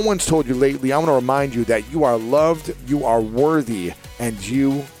if no one's told you lately, I want to remind you that you are loved, you are worthy, and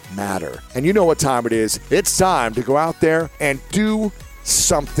you matter. And you know what time it is. It's time to go out there and do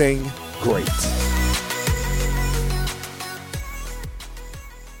something great.